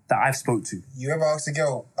there that I've spoke to. You ever ask a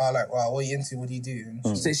girl, like, wow, what are you into? What do you do?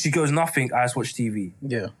 And She goes, nothing. I just watch TV.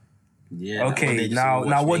 Yeah. Yeah. Okay, now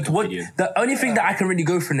what? The only thing that I can really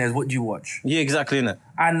go from there is what do you watch? Yeah, exactly, innit?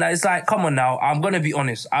 And it's like, come on now, I'm gonna be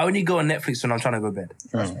honest. I only go on Netflix when I'm trying to go to bed.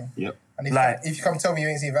 trust me. Yep. And if, Like- if you come tell me you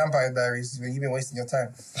ain't seen Vampire Diaries, you've been wasting your time.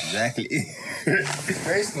 Exactly.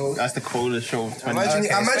 Very slow. That's the coldest show of 20.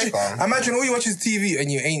 Imagine all you watch is TV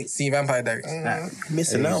and you ain't seen Vampire Diaries.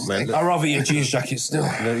 Missing out, man. I'd rather eat a jeans jacket still.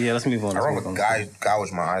 Yeah, let's move on. I Let's rather move on.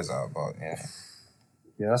 gouge my eyes out, but yeah.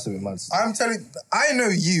 Yeah, that's a bit mad. I'm telling. I know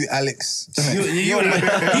you, Alex. You would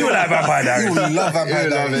like Vampire Diaries. You will love Vampire You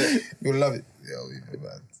will love Diaries. You will love it.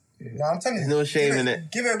 No, I'm telling you. There's no shame in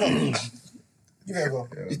it. Give it a go. Give it a go.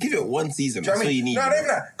 Just give it one season. Do you know That's what I all you mean? need. No, not even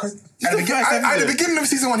that. Because at the first episode. the beginning of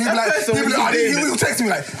season 1, he'll be like, first one, he'll text me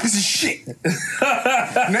like, this is shit.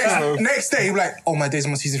 next day, he'll be like, oh my days,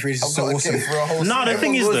 I'm on season 3. This is so awesome. No, the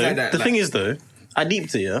thing is goes though, like that, the like- thing is though, I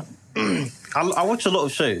deeped it, yeah. I watch a lot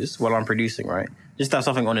of shows while I'm producing, right? Just to have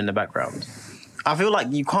something on in the background. I feel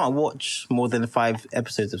like you can't watch more than 5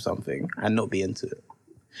 episodes of something and not be into it.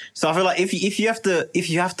 So I feel like if you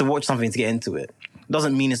have to watch something to get into it,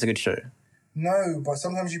 doesn't mean it's a good show. No, but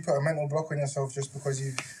sometimes you put a mental block on yourself just because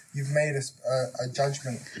you've made a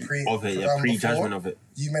judgment prejudgment of it.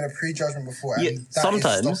 You made a prejudgment before, and Yeah, that is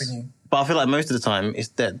sometimes, stopping you. but I feel like most of the time it's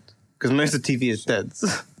dead because most of TV is dead.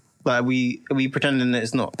 Like we pretending that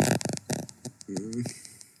it's not.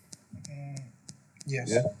 Yes.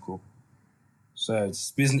 Yeah, cool. So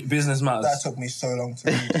it's business matters. That took me so long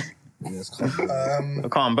to read. Yes, cool. I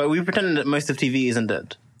can't, but we pretending that most of TV isn't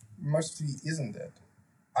dead. Most TV isn't dead.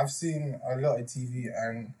 I've seen a lot of TV,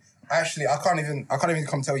 and actually, I can't even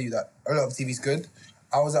come tell you that a lot of TV is good.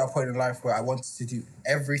 I was at a point in life where I wanted to do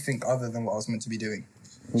everything other than what I was meant to be doing.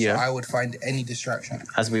 Yeah, So I would find any distraction.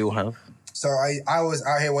 as we all have. So I was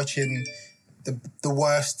out here watching the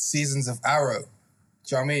worst seasons of Arrow.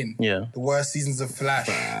 Do you know what I mean? Yeah, The worst seasons of Flash.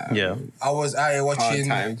 yeah. I was out here watching.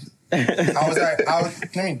 I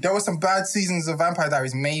mean, there were some bad seasons of Vampire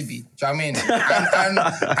Diaries, maybe. Do you know what I mean?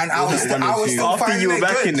 And I was still After finding you were it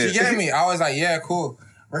back good. in Do you it. get me? I was like, yeah, cool.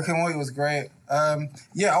 Rick and Morty was great.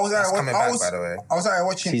 Yeah, I was out. coming back, by the way. I was out here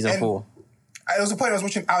watching Season 4. There was a point I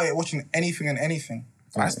was watching anything and anything.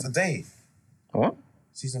 That's today. What?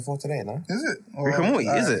 Season 4 today, no? Is it? Rick and Morty,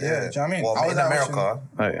 is it? Yeah. Do you know what I mean? Well, I was in out America, watching-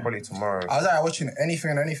 Oh, yeah. probably tomorrow. I was out watching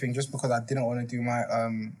anything and anything just because I didn't want to do my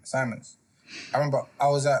assignments. I remember I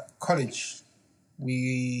was at college.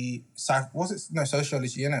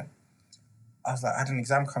 Sociology, innit? I was like, I had an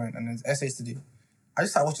exam coming and there's essays to do. I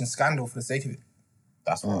just started watching Scandal for the sake of it.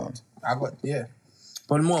 That's wild.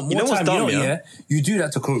 But more know what's time, dumb, yeah? you do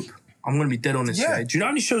that to cope. I'm gonna be dead honest. Yeah. Yeah. Do you know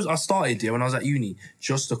how many shows I started when I was at uni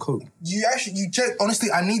just to cope?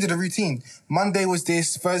 Honestly, I needed a routine. Monday was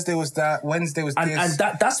this, Thursday was that, Wednesday was this.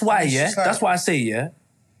 And that's why, It's yeah, just like- that's why I say, yeah,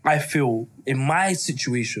 I feel in my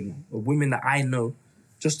situation of women that I know,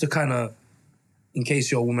 just to kind of, in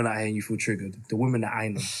case you're a woman out here and you feel triggered, the women that I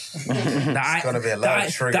know, that gonna be a lot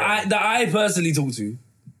of trigger. that I personally talk to,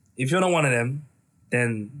 if you're not one of them,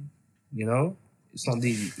 then, you know, it's not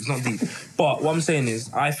deep. It's not deep. But what I'm saying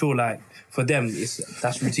is, I feel like for them,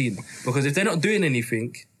 that's routine. Because if they're not doing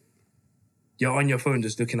anything, you're on your phone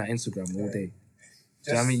just looking at Instagram all day. Do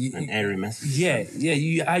you know what I mean? An airy message. Yeah,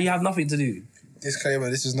 you have nothing to do. Disclaimer,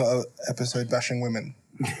 this is not an episode bashing women.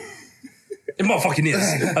 It motherfucking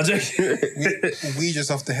is. I'm joking. We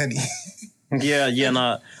just off the Henny. Yeah,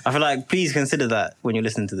 no. I feel like please consider that when you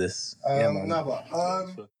listen to this. man.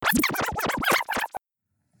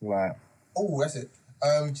 Right. Oh, that's it.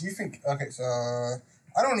 Do you think? Okay, so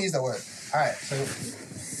I don't want to use that word. All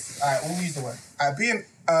right, we'll use the word. Being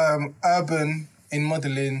urban in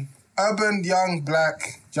modeling, urban, young, black.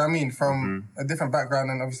 Do you know what I mean? From a different background,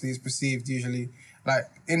 and obviously it's perceived usually. Like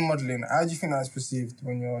in modeling, how do you think that's perceived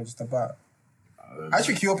when you're just about? I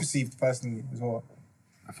think you're perceived personally as well.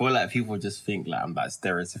 I feel like people just think like I'm that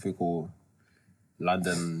stereotypical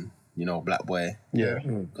London, you know, black boy. Yeah.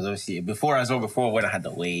 Because obviously before when I had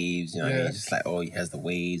the waves, you know what I mean? Yeah. It's just like, oh, he has the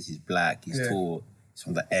waves, he's black, he's Yeah. tall, he's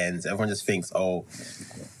from the ends. Everyone just thinks, oh,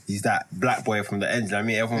 he's that black boy from the ends. You know what I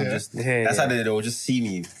mean? Everyone Yeah. just, Yeah, that's yeah. how they'll just see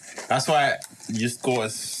me. That's why you just gotta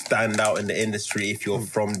stand out in the industry if you're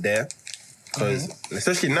from there. Because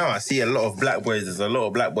especially now, I see a lot of black boys. There's a lot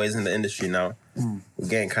of black boys in the industry now. We're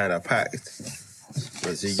getting kind of packed.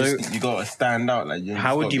 So you gotta stand out. Like, you How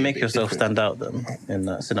just would gotta you be a make bit yourself different. stand out then in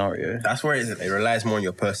that scenario? That's where it relies more on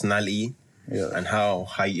your personality and how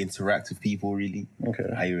you interact with people, really. Okay.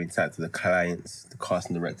 How you interact with the clients, the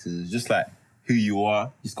casting directors. Just like who you are,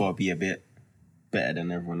 you just gotta be a bit better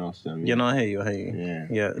than everyone else. You know what I mean? Yeah, no, I hear you.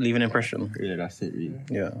 Yeah, leave an impression. Yeah, that's it, really.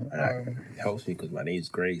 Yeah. And it helps me because my name's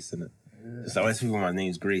Grace, and just like when people my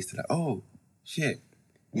name's Grace, they're like, oh, shit,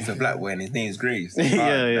 he's a black boy and his name's Grace. Yeah, You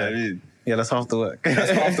know yeah. what I mean? Yeah, that's half the work.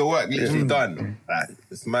 That's half the work, literally done. Like,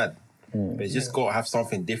 it's mad. But it's just got to have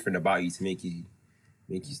something different about you to make you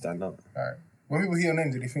stand out. Alright. When people hear your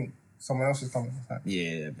name, do they think someone else is coming? Like,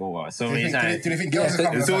 Yeah, but so do many they times. think girls are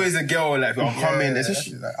coming? There's always a girl like I'll come in, Yeah,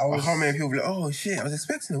 especially like, I'll come in and people be like, oh shit, I was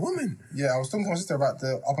expecting a woman. Yeah, I was talking to my sister about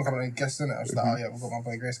the up and coming guest, innit? I was like, oh yeah, we've got my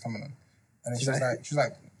boy Grace coming on. And then she was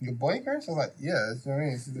like, your boy, Grace? I was like, yeah. You know what I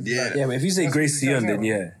mean? Yeah. Yeah, but if you say Grace Young, then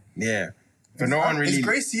yeah. Yeah. But no one really... Is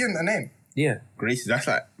Grace Young a name? Yeah. Gracie, that's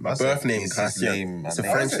like my That's birth a- name, it's his Gratien. name, It's a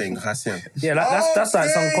man. French Oh, is it? name, Gratien. Yeah, that's like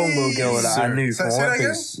some Congo girl that I knew Say from that again?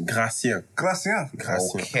 workplace. Gratien. Gracien.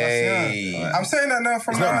 Gratien. Okay. I'm saying that now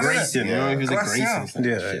from It's not now on, innit? Grayson, you know, if it's a Gratien. Grayson. it's like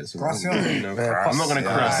Yeah. shit, so Gratien. you know, Yeah, I'm not going to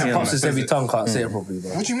yeah. cross him. Pops is every tongue can't say it properly,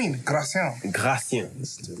 bro. What do you mean, Gracien? Gratien.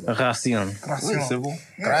 Racien. Gracien. C'est bon.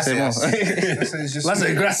 Gracias. It's just Let's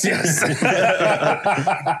say gracias.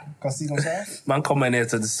 Quand c'est comme ça. Man, come in here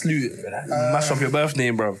to the salute, mash up your birth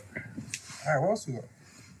name, bro. Alright, what else we got?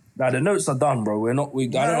 Now the notes are done, bro. I don't know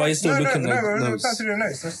why you're still looking at No, the we're notes. back to the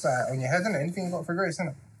notes. That's on your head, innit? Anything you got for Grace,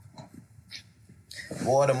 innit?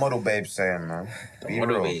 What are the model babes saying, man? Be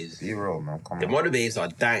model real. babes. Be real, man. Come The on. model babes are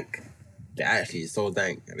dank. They're actually so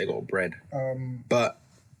dank. And they got bread. But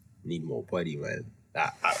need more body, man.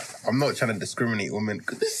 I'm not trying to discriminate women.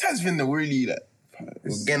 Because this has been the really, like,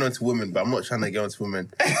 we're getting onto women, but I'm not trying to get onto women.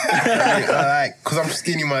 Because I'm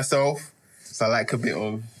skinny myself. So I like a bit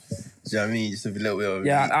of, do you know what I mean? Just a little bit of...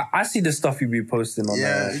 Yeah, I see the stuff you be posting on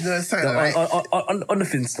Yeah, you know, it's something like... on the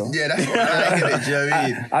Finsta. Yeah, that's what I like it, do you know what I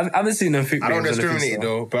mean? I haven't seen them thick I don't babes on the discriminate Finsta.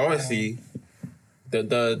 though, but obviously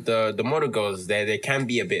the model girls they can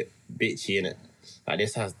be a bit bitchy in it. Like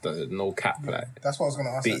this has the no cap like That's what I was gonna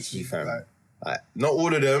ask. bitchy actually. fam. Like, Like not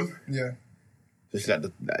all of them, yeah. just like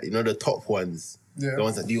the top ones. Yeah. The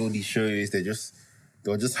ones that do all these shows,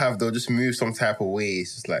 they'll just move some type of way.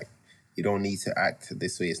 It's just like you don't need to act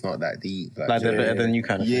this way. It's not that deep. Like they're better than you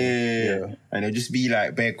kind of thing. Yeah. And they'll just be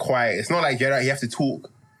like bare quiet. It's not like you have to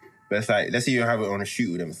talk. But it's like, let's say you have it on a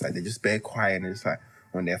shoot with them. It's like they're just bare quiet and it's like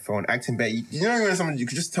on their phone acting bare. You know when someone, you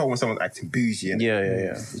can just tell when someone's acting bougie. And Yeah.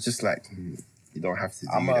 it's just like, you don't have to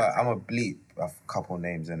do I'm that. a bleep a couple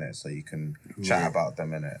names in it so you can chat about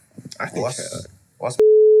them in it. I think What's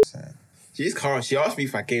saying? she's calm. She asked me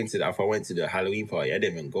if I went to the Halloween party. I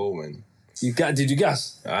didn't even go, man. Did you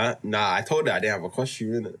guess? Nah, I told her I didn't have a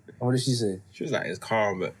costume in it. What did she say? She was like, it's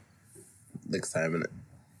calm, but next time, innit?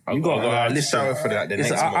 You got I'll listen. shout for the Listen,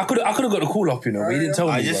 next I month. could have got the call up, you know, but you didn't tell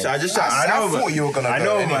me. I just, bro. I know, thought man. you were gonna I go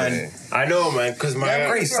know, anyway. man. I know, man. Because my Yeah,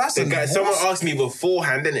 Grace, that's the a guy, someone boss. asked me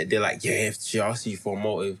beforehand, innit? They're like, yeah, if she asked you for a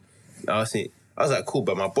motive, I was like, cool.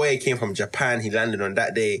 But my boy came from Japan. He landed on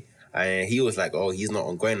that day, and he was like, oh, he's not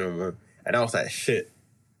on going no more. And I was like, shit.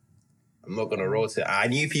 I'm not gonna roll to it. I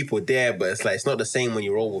knew people there, but it's like it's not the same when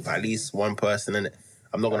you roll with at least one person in it.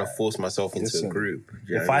 I'm not gonna force myself into Listen, a group.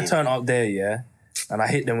 You know If what I mean? turn up there, yeah, and I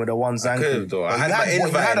hit them with a one Could've, Zanku, though. I You had my had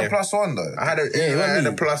invite. a in. +1 though. I had a, Yeah, what I had do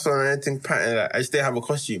a you plus on and everything pattern. Like, I just didn't have a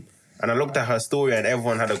costume. And I looked at her story and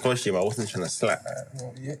everyone had a costume. I wasn't trying to slap.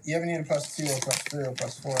 Well, you ever need a +2 or +3 or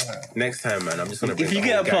 +4 in it? Next time, man, I'm just gonna. Bring If you the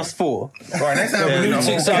get whole a +4, gang. Right, next time, Yeah, we'll no, do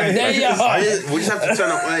the whole so gang. there you are. We just have to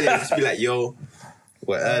turn up early. Just be like, yo,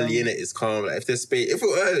 we're early in it. It's calm. Like if there's space, if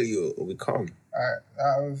we're early, we'll be calm. Alright,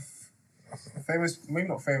 out of famous, maybe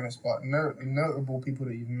not famous, but notable people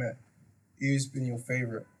that you've met, who's been your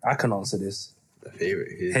favorite? I can answer this. My favorite.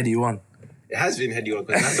 It Heady one. has been Heady One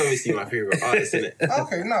because that's obviously my favorite artist, isn't it?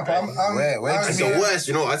 Okay, no, but I'm Where It's the worst,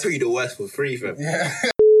 you know. I tell you the worst for free, fam. Yeah,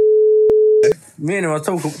 Me and him, I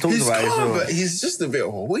talked He's about it. calm, So. but he's just a bit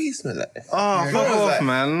of a waste, man. Like, oh, fuck was off, like-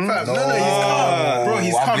 man. fam, no, he's calm, bro.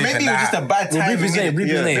 He's I'm calm. bleeping Maybe it was just that. a bad We'll time. bleep his name, bleep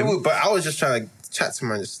his name. But I was just trying to chat to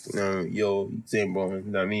him and just, yo, Zane, bro. You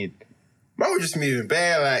know what I mean? Man, we're just moving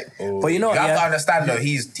bare, like. Oh, But you know You what, have to yeah? understand though,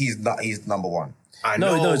 he's number one. I No,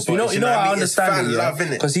 know, you know, but I what mean? understand It's fan it, love, yeah.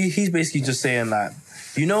 innit? Because he's basically just saying that,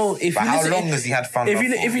 you know, if But you how listen, long has he had fun? if love you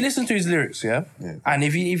for? if you listen to his lyrics, yeah, Yeah. and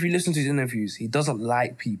if you listen to his interviews, he doesn't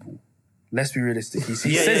like people. Let's be realistic. He Yeah,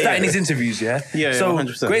 says yeah, that yeah. in his interviews, yeah. Yeah, So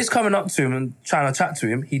 100%. Grace coming up to him and trying to chat to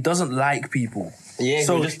him, he doesn't like people. Yeah,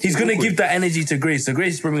 So just he's gonna awkward. give that energy to Grace. So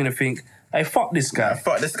Grace is probably gonna think, "Hey, fuck this guy."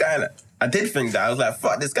 Fuck this guy. Like, I did think that. I was like,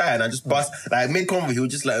 fuck this guy. And I just bust. Like, mid-convo, he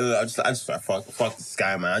was just like, I just like, fuck this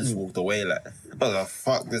guy, man. I just walked away. Like, I was like,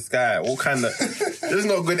 fuck this guy. What kind of. There's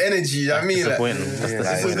no good energy. You know what I mean? Like, Disappointing. That's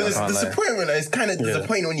disappointing. I can't lie. disappointment. Like, it's kind of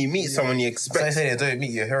disappointing when you meet someone you So they expect. say they don't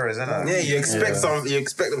meet your heroes, innit? Yeah, you expect you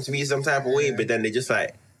expect them to be some type of way, but then they just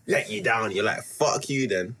like let you down. You're like, fuck you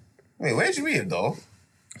then. Wait, where'd you meet him though?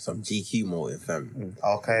 Some GQ motive, fam.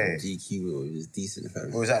 Okay. GQ motive is decent,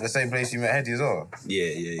 fam. Was that the same place you met Heady as well?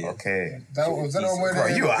 Yeah. Okay. that was that the one where Bro,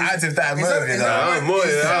 they- you were active that Is that- movie, is though. that- Oh, more,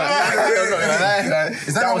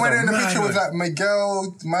 Is that the one where in the picture with like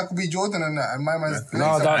Miguel, Michael B. Jordan and that, and my man's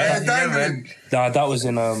No, that- Diamond. Nah, that was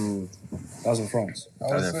in France. I I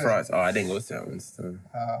was was in saying. France. Oh, I didn't go to that one. So.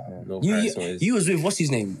 No France noise. You was with what's his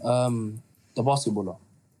name? The basketballer.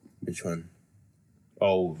 Which one?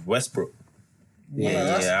 Oh, Westbrook.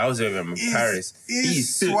 Yeah, I was with him in Paris.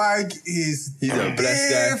 His swag is He's a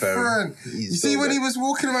blessed guy, fam. different. You see when he was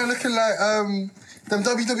walking around looking like them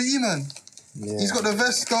WWE man. Yeah. He's got the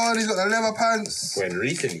vest on. He's got the leather pants. When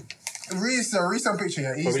recently. Recent picture.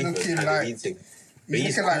 Yeah, he's Probably looking for like meeting.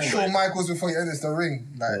 he's looking like Shawn Michaels before he enters the ring.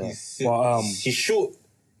 Like He's short.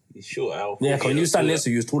 He's short. Yeah, because you stand next to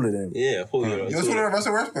you, was taller than him. Yeah, I thought you were. you're taller than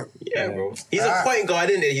Russell Westbrook. Yeah, bro. He's a point guard,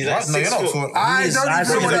 isn't it? He's like No, you're 6 not foot. tall. I He's- don't I know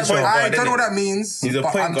think what he's that a means. point I guard, don't know what isn't that means. He's a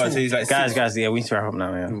but point I'm guard, tall. so he's like Guys, yeah, we need to wrap up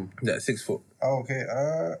now, yeah. 6 foot. Oh,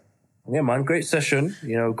 okay. Yeah, man, great session.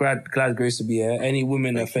 You know, glad Grace to be here. Any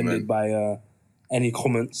women Thank you, offended by any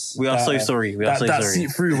comments? We are so sorry. We are so that sorry.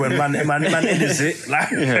 seep through when man edits it.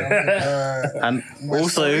 Like, And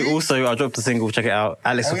also, I dropped a single. Check it out.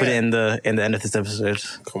 Alex will put it in the end of this episode.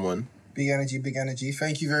 Come on. Big energy, big energy.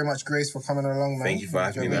 Thank you very much, Grace, for coming along, man. Thank you for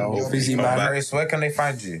having me, man. You're Busy, big man. Grace, where can they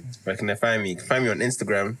find you? Where can they find me? You can find me on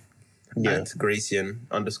Instagram Yeah. at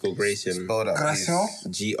Gracian_Gracian. Spell that, please.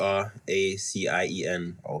 Gracian.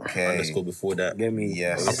 GRACIEN. Okay. Underscore before that. get me.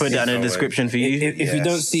 Yes. I'll put that in the description for you. If you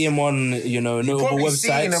don't see him on, notable Probably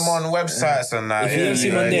websites, seen them on websites and that. if you don't see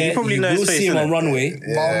him on there, You probably know will his face, see him on innit? Runway.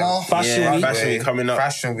 Balmain. Fashion Yeah, Week. Fashion Week coming up.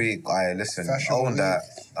 Fashion Week. Alright, listen. Fashion Own Week. that.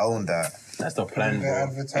 Own that. That's the plan, The bro.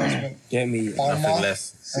 advertisement. Get me. Nothing Balmain.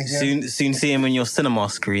 less. Again. Soon see him on your cinema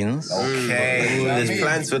screens. Okay. Ooh, there's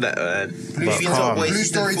plans for that, man. Blue Beans Story- Up Boys Blue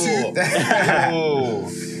season Story 4. 2.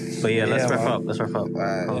 Oh. But yeah, let's Yeah, wrap man. up. Let's wrap up.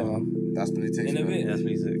 Alright. Yeah, man. That's Blue Ticks. In a bit. Yeah, that's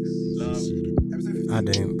 26. I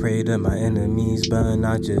don't pray that my enemies burn,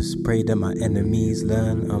 I just pray that my enemies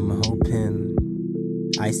learn. I'm hoping.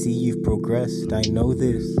 I see you've progressed, I know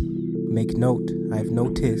this. Make note, I've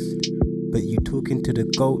noticed. But you talking to the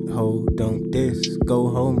goat hole, don't diss. Go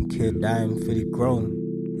home, kid, I'm fully grown.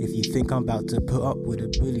 If you think I'm about to put up with a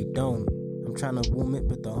bully, don't. I'm trying to warm it,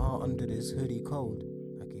 but the heart under this hoodie cold.